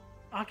MISTS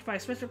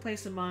occupies a special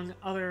place among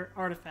other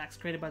artifacts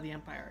created by the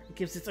Empire. It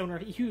gives its owner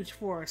a huge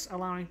force,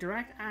 allowing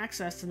direct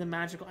access to the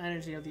magical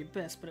energy of the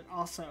Abyss, but it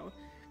also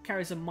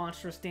carries a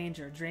monstrous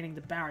danger, draining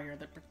the barrier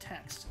that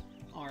protects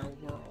our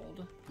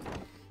world.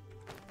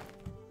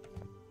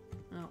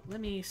 Well,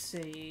 let me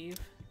save.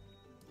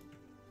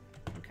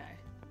 Okay.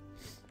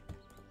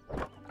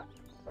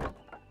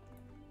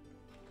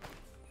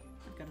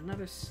 I've got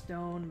another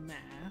stone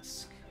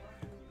mask.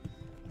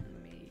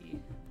 Let me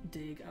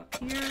dig up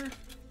here.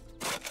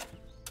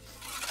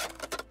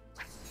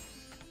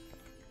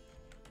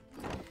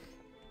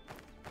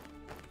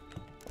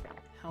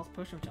 Health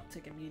potion, which I'll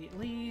take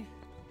immediately.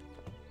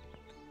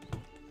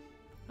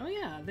 Oh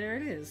yeah, there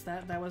it is.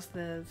 That was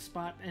the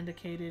spot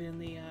indicated in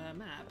the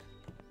map.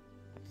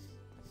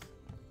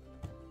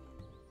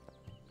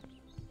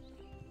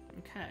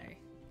 Okay.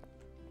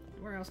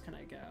 Where else can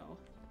I go?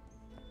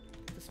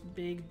 This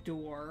big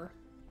door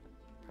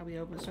probably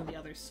opens from the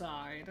other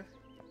side.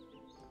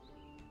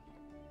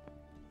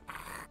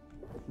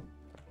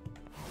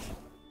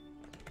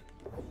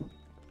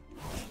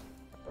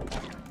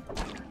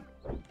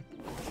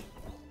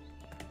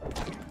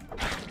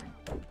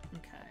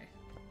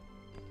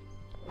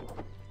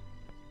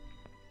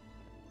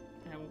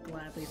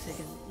 automatically take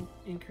an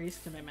increase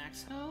to my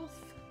max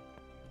health.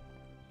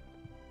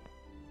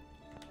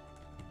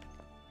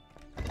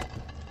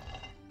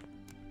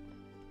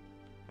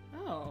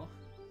 Oh.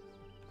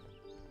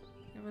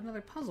 We have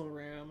another puzzle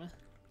room.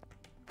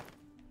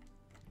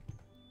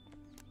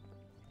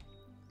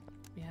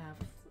 We have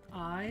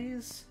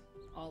eyes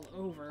all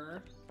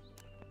over.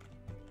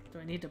 Do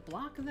I need to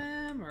block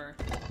them, or...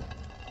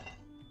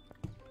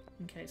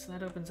 Okay, so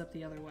that opens up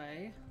the other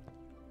way.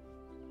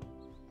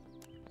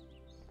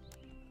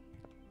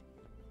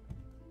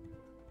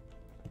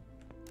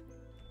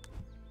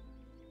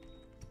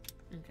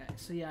 Okay,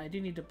 so yeah, I do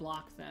need to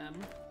block them.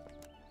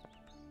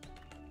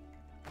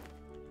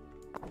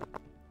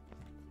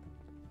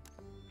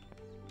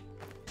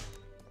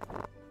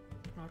 I'll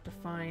have to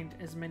find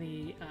as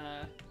many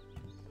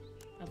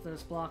of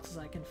those blocks as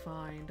I can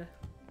find.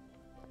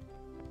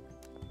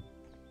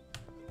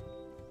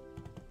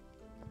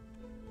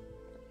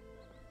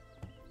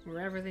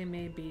 Wherever they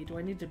may be. Do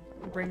I need to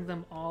bring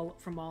them all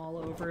from all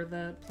over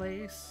the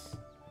place?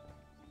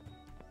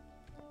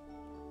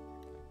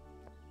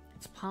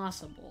 It's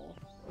possible.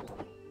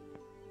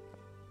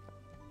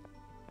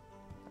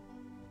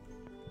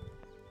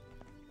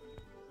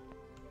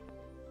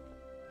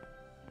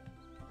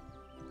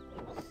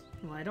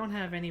 Well, I don't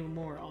have any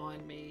more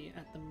on me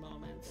at the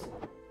moment.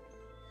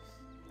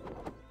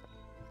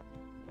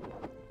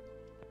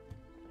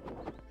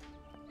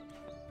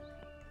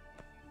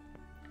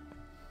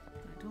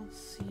 I don't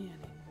see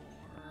any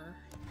more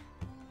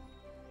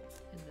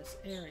in this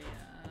area.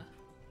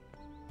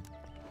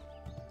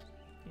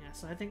 Yeah,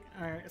 so I think,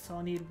 alright, so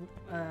I'll need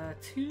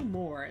 2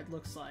 more, it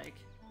looks like.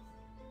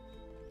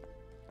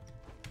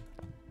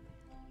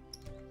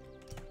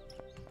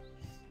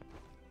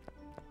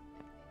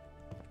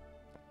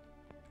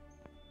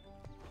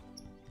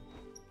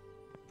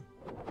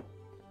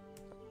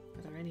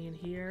 Are there any in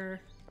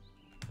here?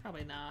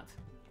 Probably not.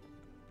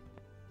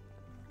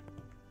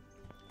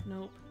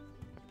 Nope.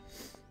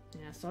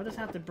 Yeah, so I'll just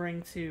have to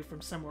bring 2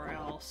 from somewhere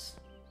else.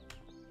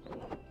 I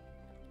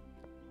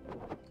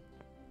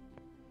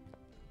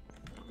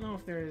don't know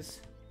if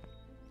there's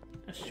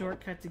a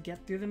shortcut to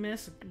get through the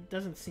mist. It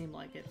doesn't seem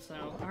like it,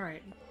 so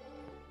alright.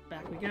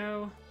 Back we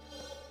go.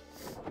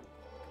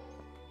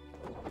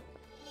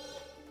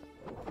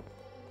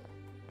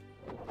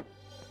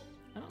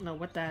 I don't know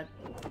what that...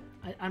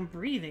 I'm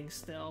breathing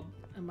still.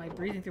 Am I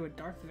breathing through a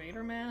Darth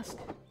Vader mask?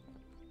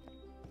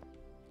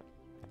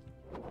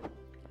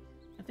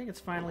 I think it's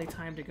finally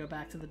time to go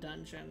back to the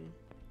dungeon.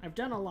 I've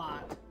done a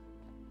lot.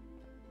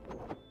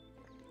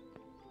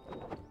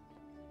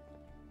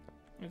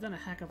 I've done a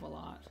heck of a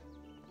lot.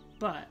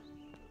 But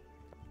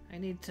I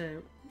need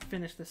to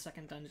finish the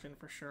second dungeon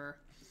for sure.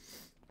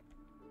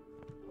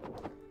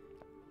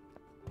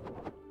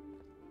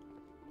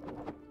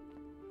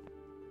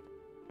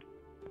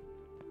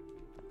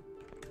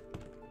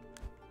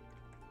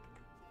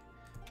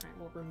 Alright,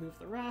 we'll remove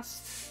the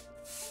rest.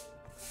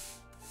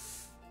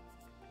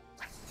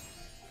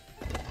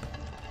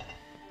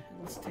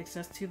 This takes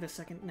us to the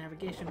second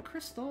navigation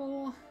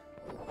crystal.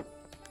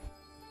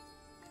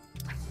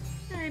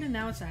 Alright, and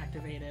now it's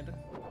activated.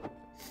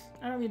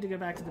 I don't need to go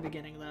back to the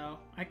beginning, though.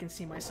 I can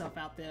see myself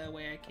out the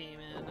way I came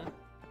in.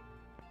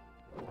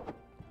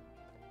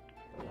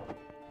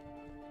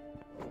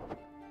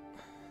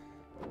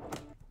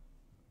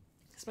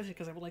 Especially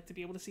because I would like to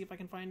be able to see if I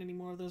can find any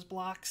more of those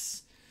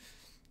blocks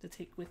to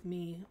take with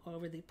me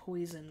over the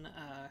poison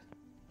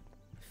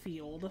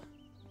field.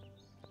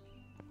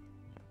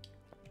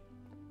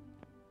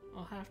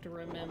 I'll have to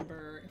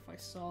remember if I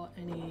saw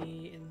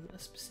any in a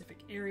specific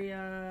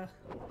area.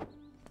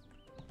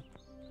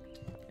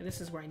 And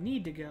this is where I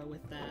need to go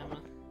with them.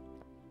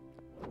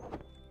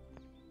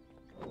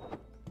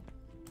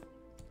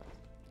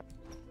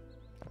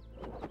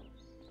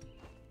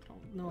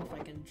 Don't know if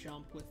I can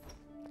jump with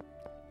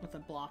a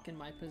block in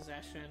my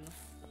possession.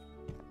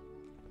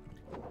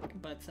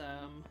 But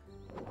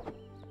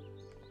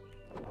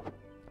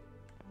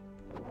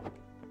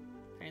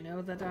I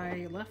know that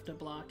I left a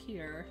block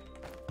here.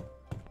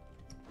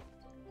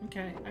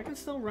 Okay, I can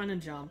still run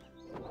and jump.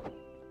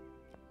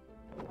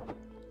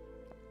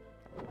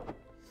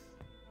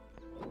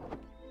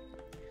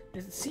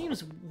 It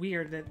seems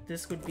weird that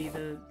this would be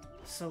the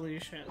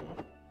solution.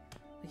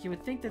 Like, you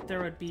would think that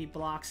there would be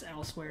blocks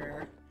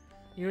elsewhere.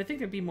 You would think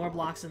there'd be more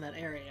blocks in that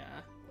area.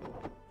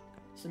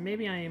 So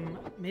maybe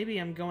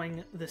I'm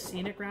going the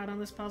scenic route on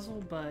this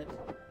puzzle, but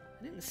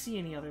I didn't see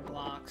any other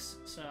blocks,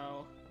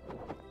 so...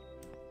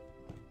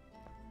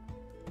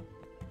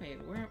 Wait,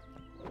 where...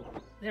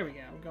 There we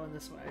go, I'm going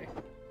this way.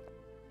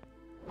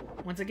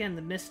 Once again,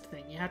 the mist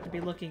thing. You have to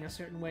be looking a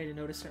certain way to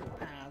notice certain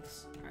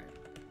paths. Alright.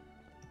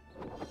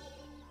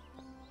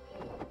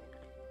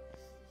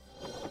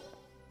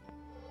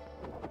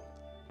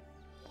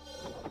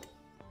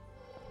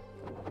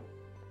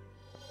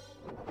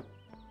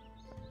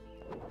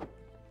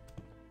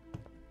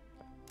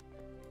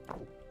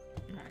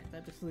 Alright,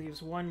 that just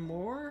leaves one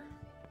more.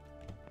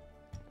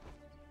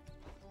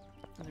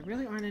 And there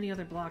really aren't any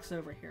other blocks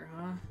over here,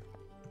 huh?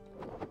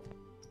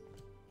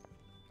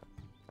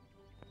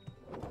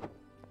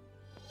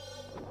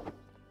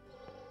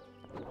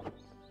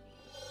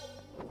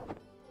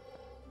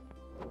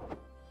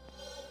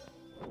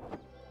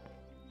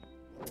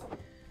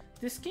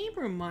 This game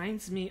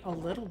reminds me a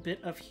little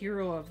bit of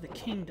Hero of the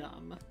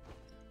Kingdom,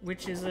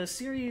 which is a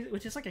series,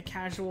 which is like a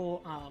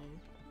casual,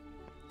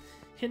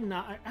 hidden,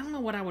 I don't know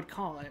what I would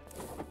call it.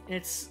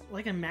 It's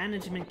like a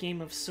management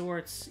game of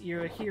sorts.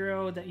 You're a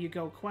hero that you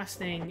go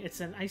questing.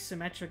 It's an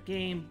isometric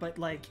game, but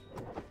like,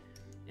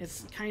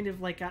 it's kind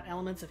of like got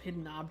elements of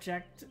hidden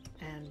object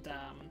and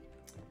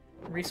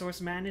resource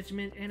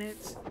management in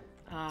it,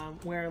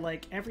 where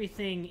like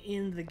everything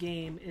in the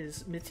game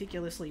is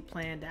meticulously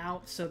planned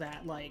out so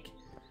that like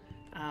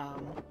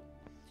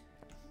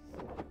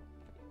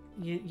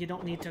you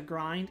don't need to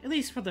grind, at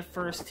least for the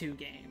first two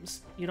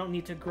games. You don't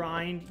need to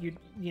grind.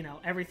 You know,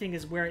 everything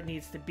is where it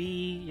needs to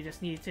be. You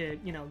just need to,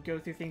 you know, go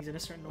through things in a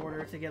certain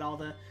order to get all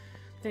the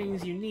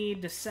things you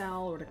need to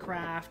sell or to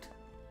craft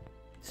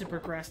to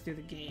progress through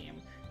the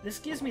game. This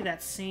gives me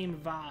that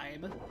same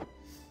vibe.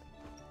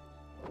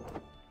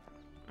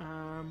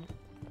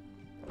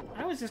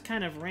 I was just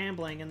kind of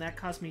rambling, and that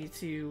caused me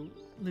to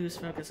lose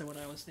focus of what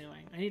I was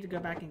doing. I need to go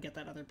back and get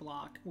that other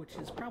block, which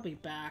is probably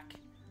back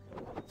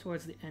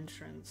towards the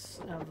entrance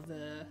of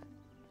the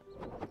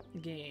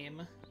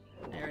game.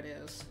 There it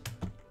is.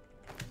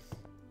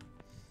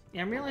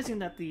 Yeah, I'm realizing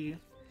that the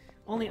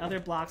only other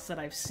blocks that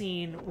I've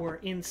seen were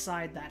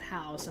inside that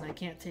house, and I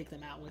can't take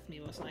them out with me,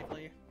 most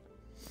likely.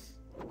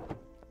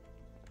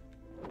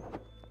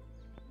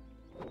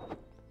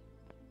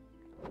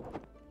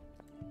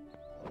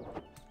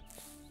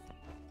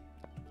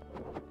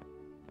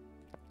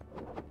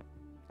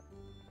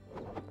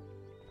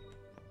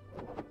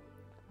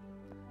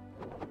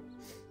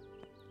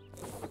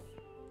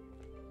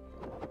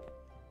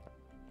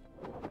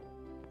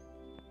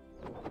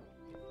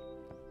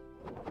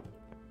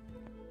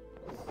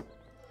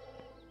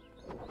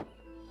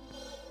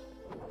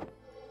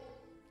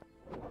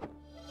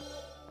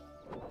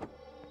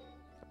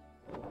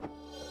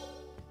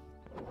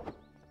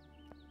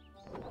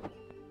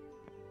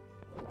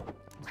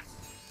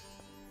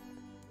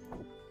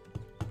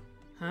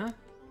 Huh?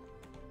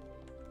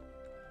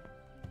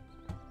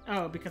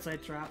 Oh, because I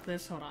dropped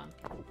this? Hold on.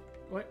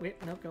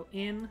 Wait, no, go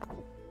in.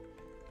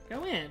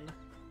 Go in!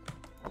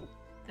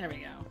 There we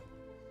go.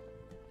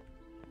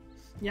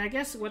 Yeah, I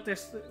guess what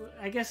this...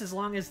 I guess as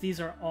long as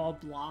these are all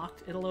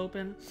blocked, it'll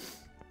open.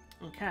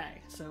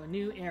 Okay, so a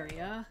new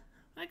area.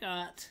 I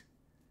got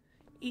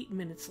 8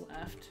 minutes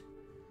left.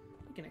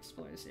 We can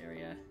explore this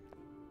area.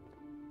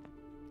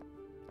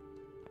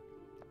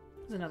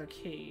 There's another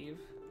cave.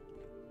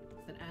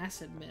 An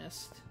acid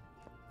mist.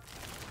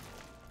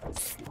 Alright,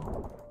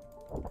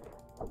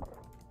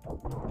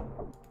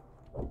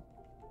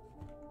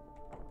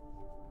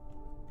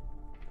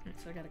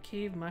 so I got a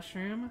cave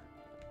mushroom.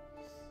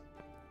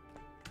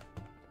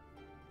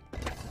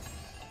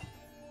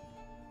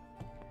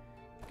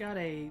 Got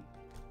a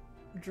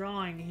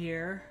drawing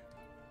here.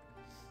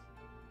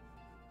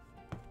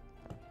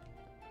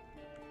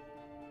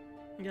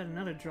 We got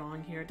another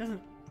drawing here. It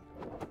doesn't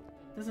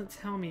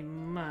tell me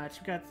much.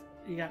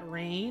 You got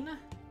rain.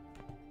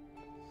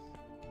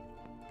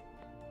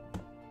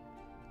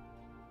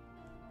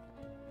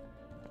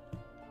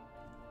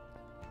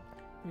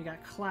 We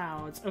got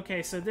clouds.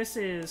 Okay, so this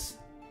is...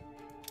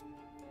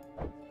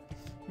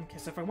 Okay,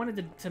 so if I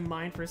wanted to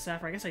mine for a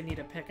sapphire, I guess I need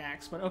a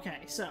pickaxe, but okay,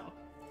 so...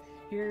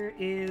 Here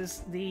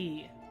is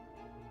the...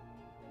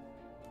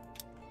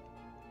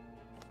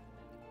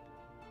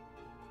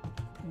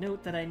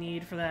 note that I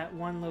need for that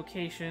one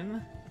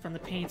location from the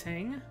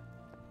painting.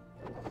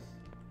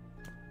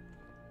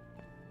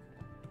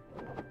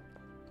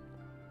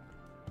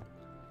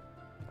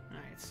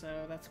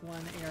 So that's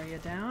one area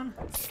down.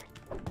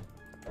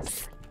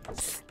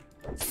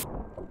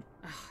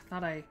 I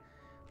thought I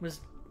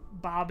was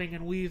bobbing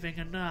and weaving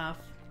enough.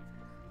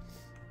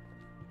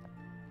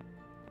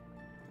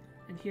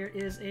 And here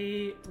is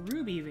a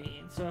ruby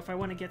vein. So if I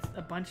want to get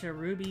a bunch of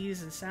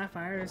rubies and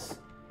sapphires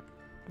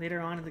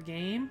later on in the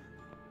game,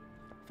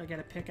 if I get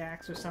a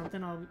pickaxe or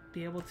something, I'll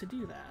be able to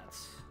do that.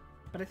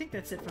 But I think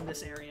that's it from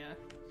this area.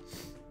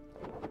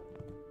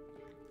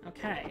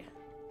 Okay.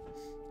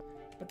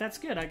 But that's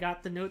good, I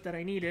got the note that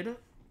I needed.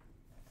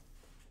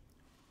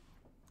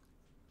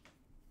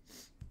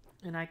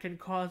 And I can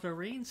cause a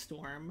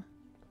rainstorm,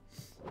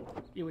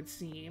 it would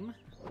seem.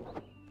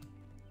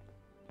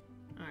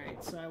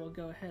 Alright, so I will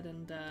go ahead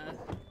and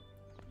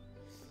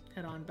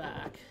head on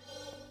back.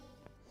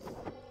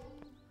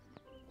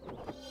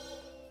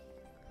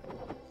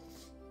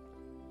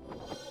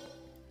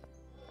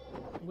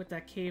 With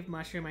that cave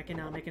mushroom, I can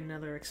now make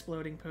another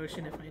exploding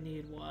potion if I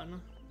need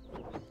one.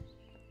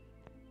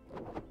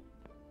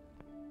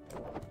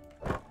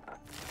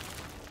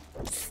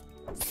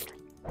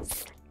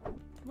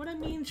 What a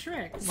mean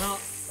trick! Well,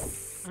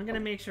 I'm gonna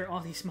make sure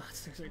all these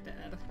monsters are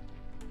dead.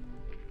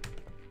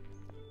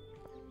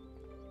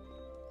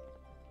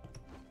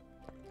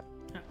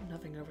 Oh,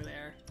 nothing over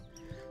there.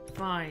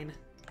 Fine.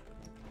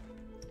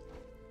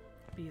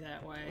 Be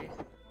that way.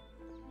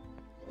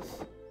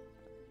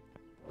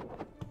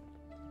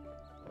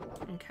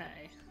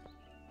 Okay.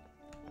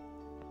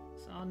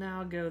 So I'll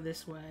now go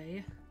this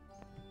way.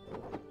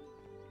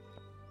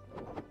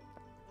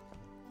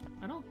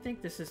 I don't think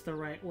think this is the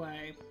right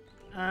way.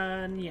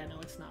 Yeah, no,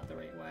 it's not the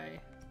right way.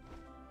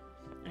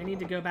 I need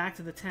to go back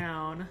to the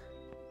town.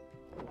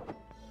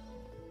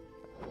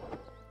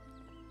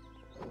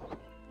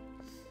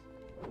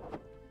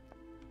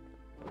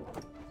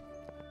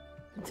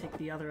 And take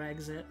the other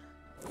exit.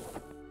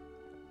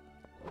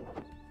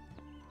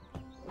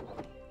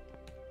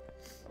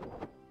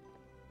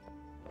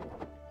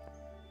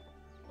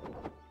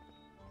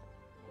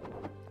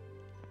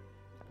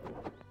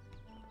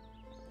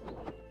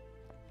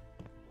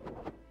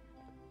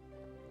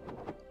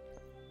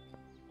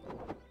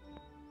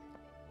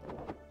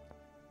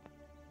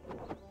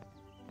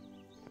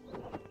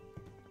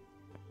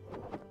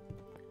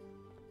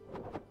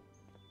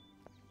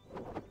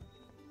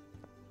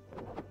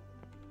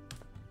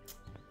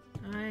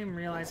 I'm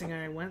realizing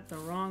I went the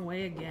wrong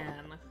way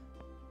again.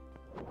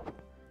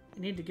 I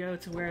need to go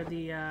to where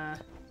the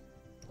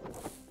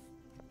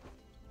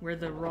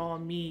raw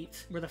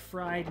meat, where the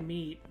fried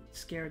meat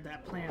scared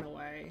that plant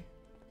away.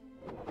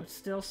 Which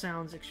still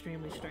sounds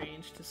extremely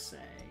strange to say.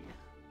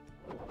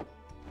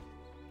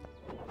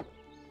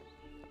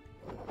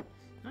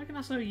 I can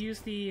also use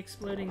the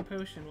exploding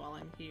potion while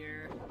I'm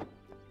here.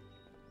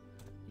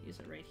 Use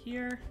it right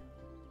here.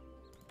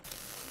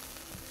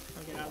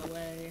 I'll get out of the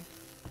way.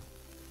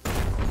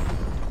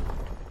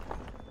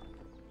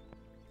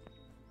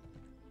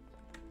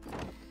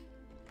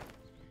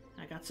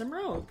 I got some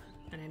rope,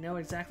 and I know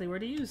exactly where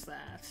to use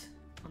that.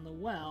 On the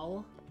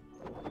well.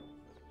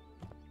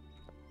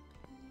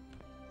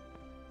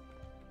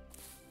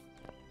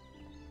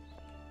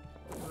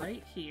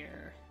 Right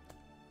here.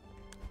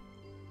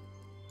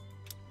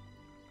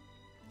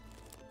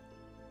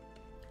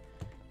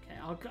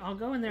 Okay, I'll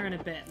go in there in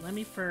a bit. Let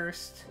me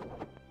first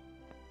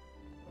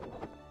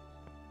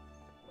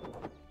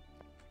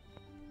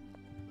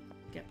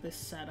get this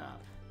set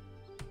up.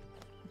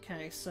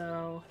 Okay,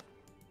 so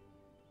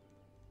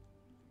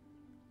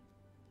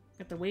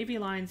get the wavy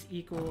lines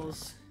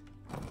equals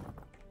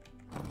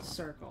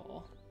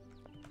circle.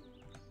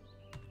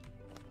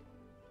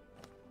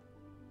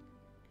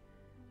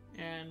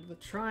 And the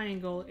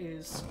triangle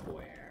is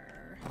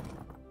square.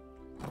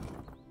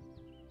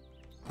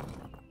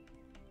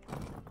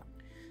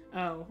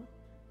 Oh.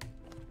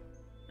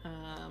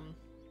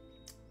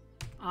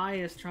 I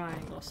is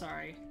triangle,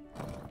 sorry.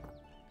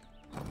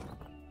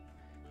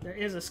 There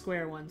is a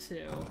square one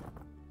too.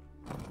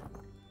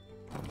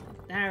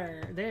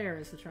 There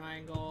is the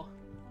triangle.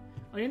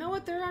 Oh, you know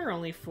what? There are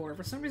only 4.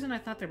 For some reason I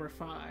thought there were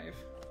 5.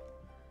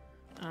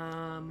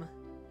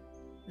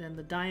 Then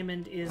the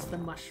diamond is the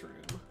mushroom.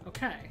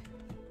 Okay.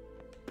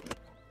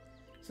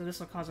 So this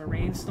will cause a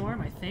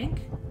rainstorm, I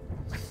think.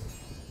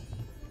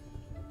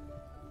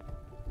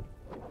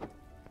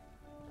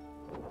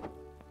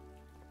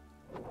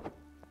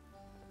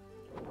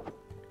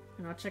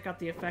 And I'll check out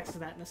the effects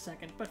of that in a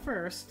second. But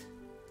first,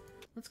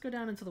 let's go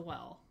down into the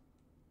well.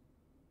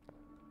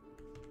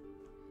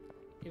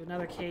 You have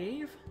another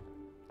cave.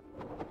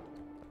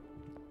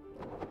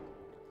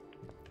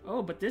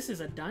 Oh, but this is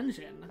a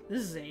dungeon.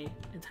 This is an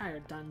entire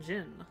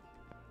dungeon.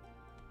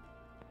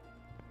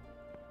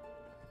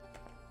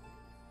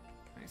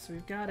 Alright, so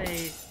we've got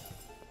a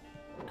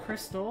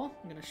crystal.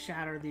 I'm gonna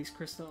shatter these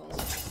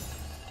crystals.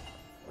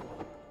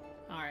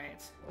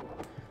 Alright.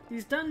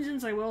 These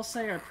dungeons, I will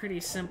say, are pretty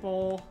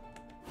simple.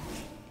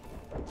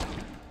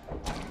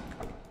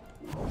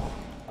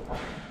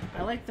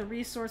 I like the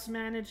resource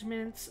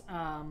management,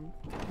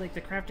 like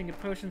the crafting of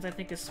potions I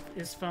think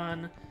is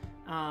fun,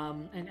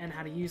 and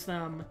how to use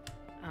them.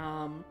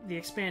 The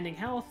expanding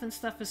health and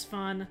stuff is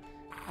fun.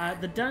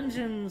 The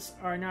dungeons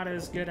are not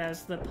as good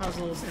as the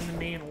puzzles in the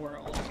main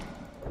world.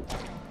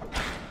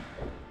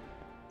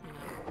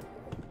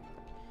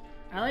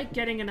 I like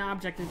getting an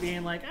object and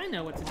being like, I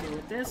know what to do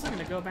with this, I'm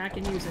gonna go back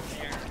and use it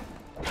there.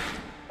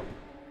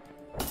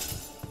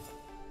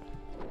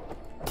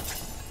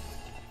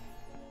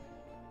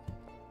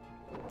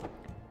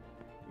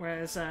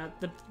 Whereas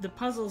the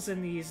puzzles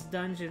in these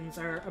dungeons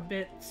are a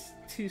bit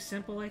too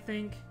simple, I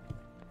think.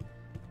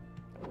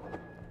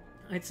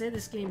 I'd say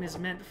this game is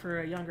meant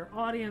for a younger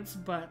audience,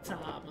 but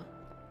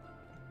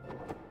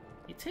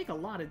you take a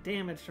lot of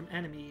damage from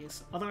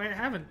enemies. Although I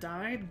haven't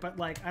died, but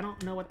like I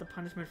don't know what the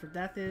punishment for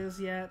death is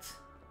yet.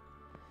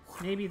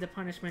 Maybe the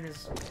punishment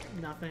is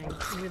nothing.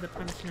 Maybe the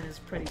punishment is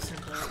pretty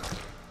simple.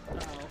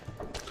 Uh-oh.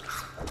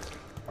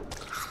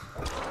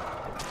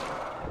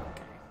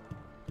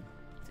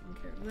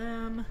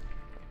 Them.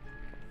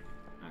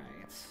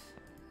 Alright.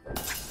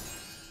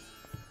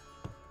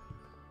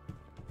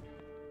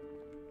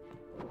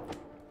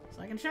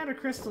 So I can shatter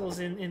crystals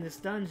in this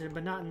dungeon,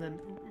 but not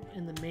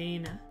in the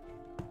main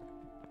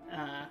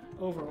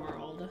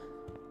overworld.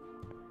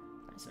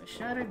 So I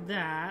shattered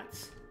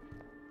that.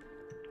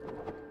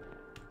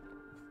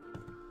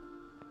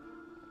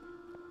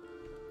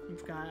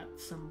 We've got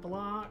some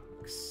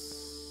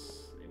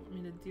blocks. They want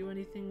me to do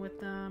anything with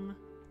them.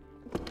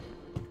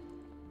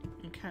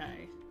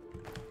 Okay.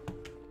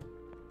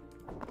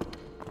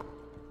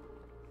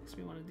 Guess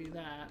we want to do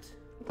that.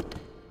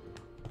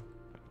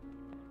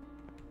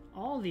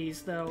 All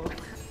these, though,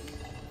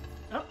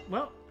 Oh,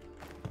 well.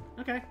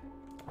 Okay.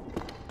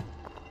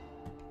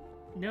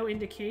 No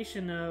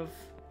indication of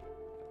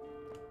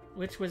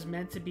which was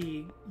meant to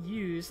be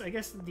used. I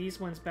guess these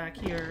ones back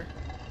here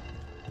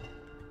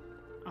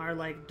are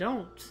like,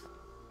 don't.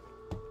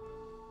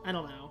 I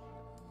don't know.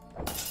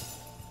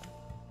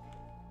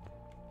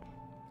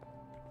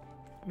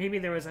 Maybe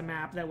there was a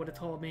map that would have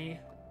told me.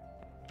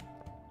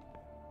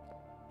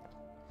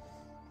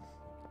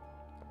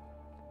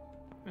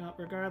 Well,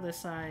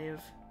 regardless,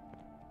 I've...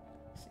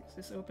 Let's see, is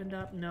this opened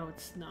up? No,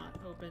 it's not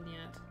open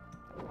yet.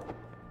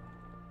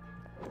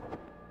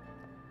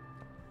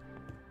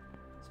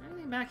 Is there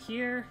anything back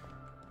here?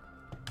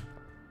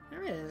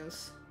 There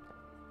is.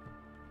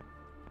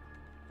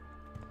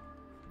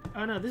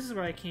 Oh no, this is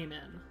where I came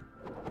in.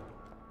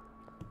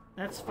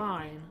 That's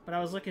fine, but I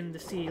was looking to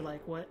see,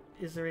 like, what...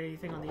 Is there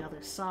anything on the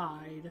other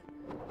side?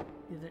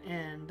 The other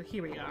end?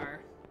 Here we are.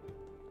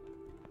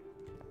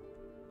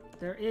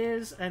 There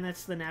is, and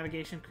that's the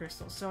navigation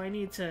crystal. So I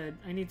need to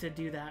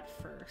do that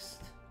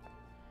first.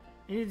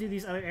 I need to do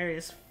these other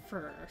areas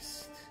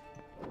first.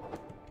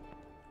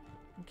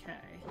 Okay.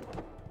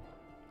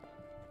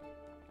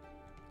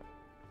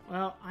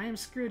 Well, I am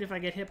screwed if I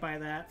get hit by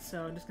that,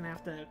 so I'm just gonna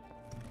have to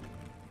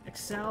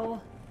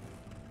excel.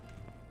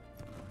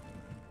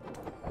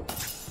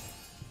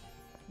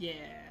 Yeah.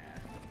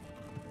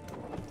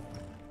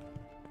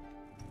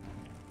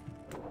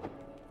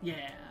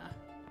 Yeah.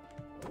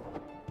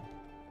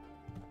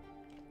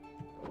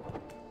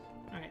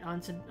 Alright,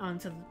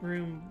 onto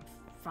room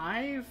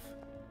 5?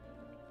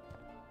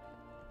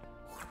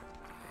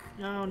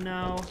 Oh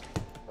no.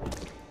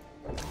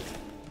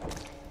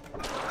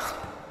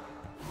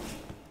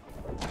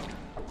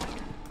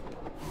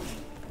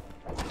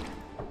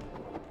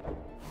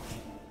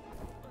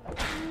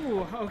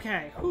 Ooh,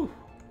 okay. Whew.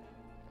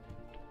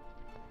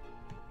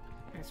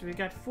 Alright, so we've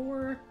got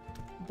 4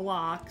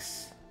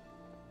 blocks.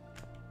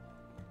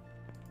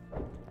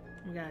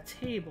 We got a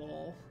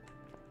table.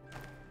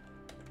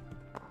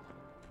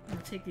 I'm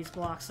gonna take these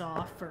blocks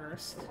off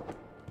first.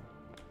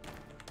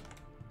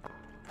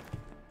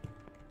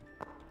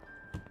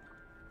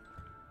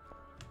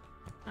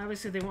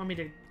 Obviously, they want me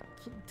to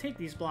take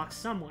these blocks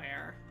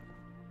somewhere.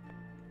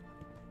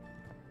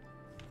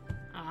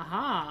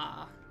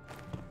 Aha!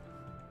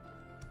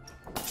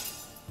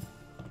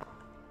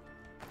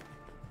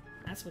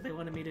 That's what they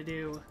wanted me to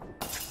do.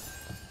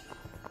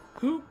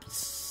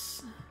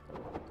 Hoops!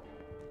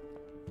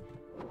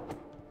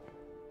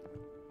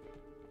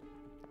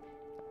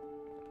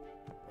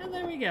 And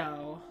there we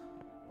go.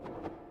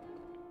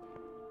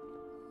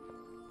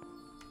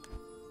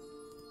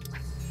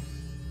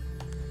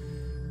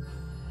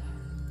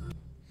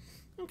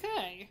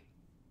 Okay.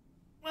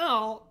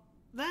 Well,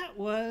 that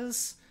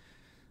was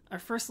our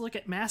first look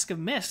at Mask of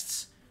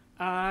Mists.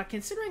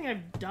 Considering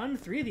I've done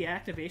 3 of the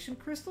activation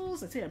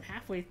crystals, I'd say I'm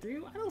halfway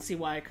through. I don't see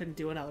why I couldn't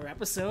do another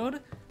episode.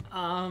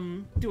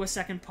 Do a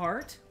second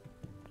part.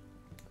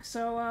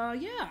 So,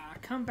 yeah,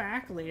 come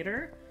back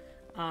later.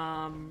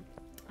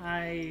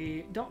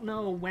 I don't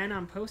know when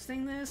I'm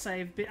posting this.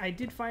 I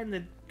did find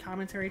the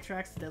commentary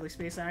tracks to Deadly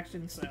Space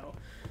Action, so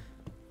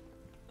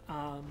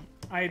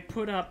I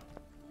put up,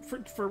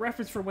 for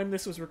reference for when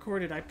this was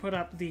recorded, I put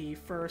up the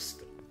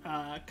first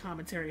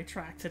commentary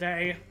track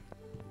today,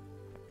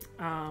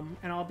 and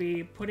I'll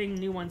be putting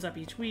new ones up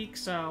each week,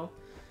 so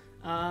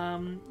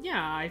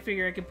yeah, I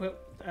figure I could put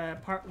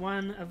part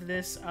 1 of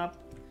this up,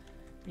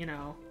 you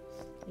know,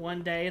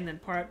 one day, and then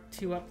part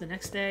 2 up the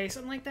next day,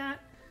 something like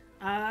that.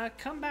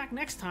 Come back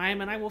next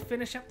time, and I will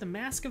finish up the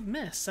Mask of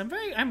Mists.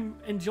 I'm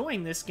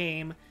enjoying this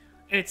game.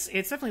 It's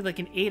definitely like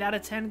an 8 out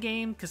of 10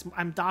 game, because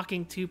I'm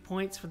docking 2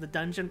 points for the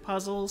dungeon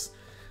puzzles,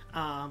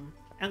 and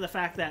the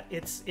fact that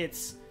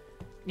it's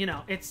you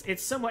know,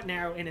 it's somewhat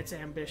narrow in its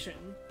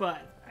ambition,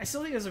 but I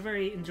still think it's a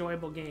very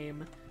enjoyable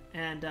game,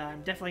 and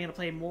I'm definitely going to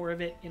play more of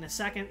it in a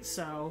second,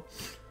 so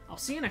I'll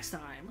see you next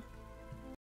time.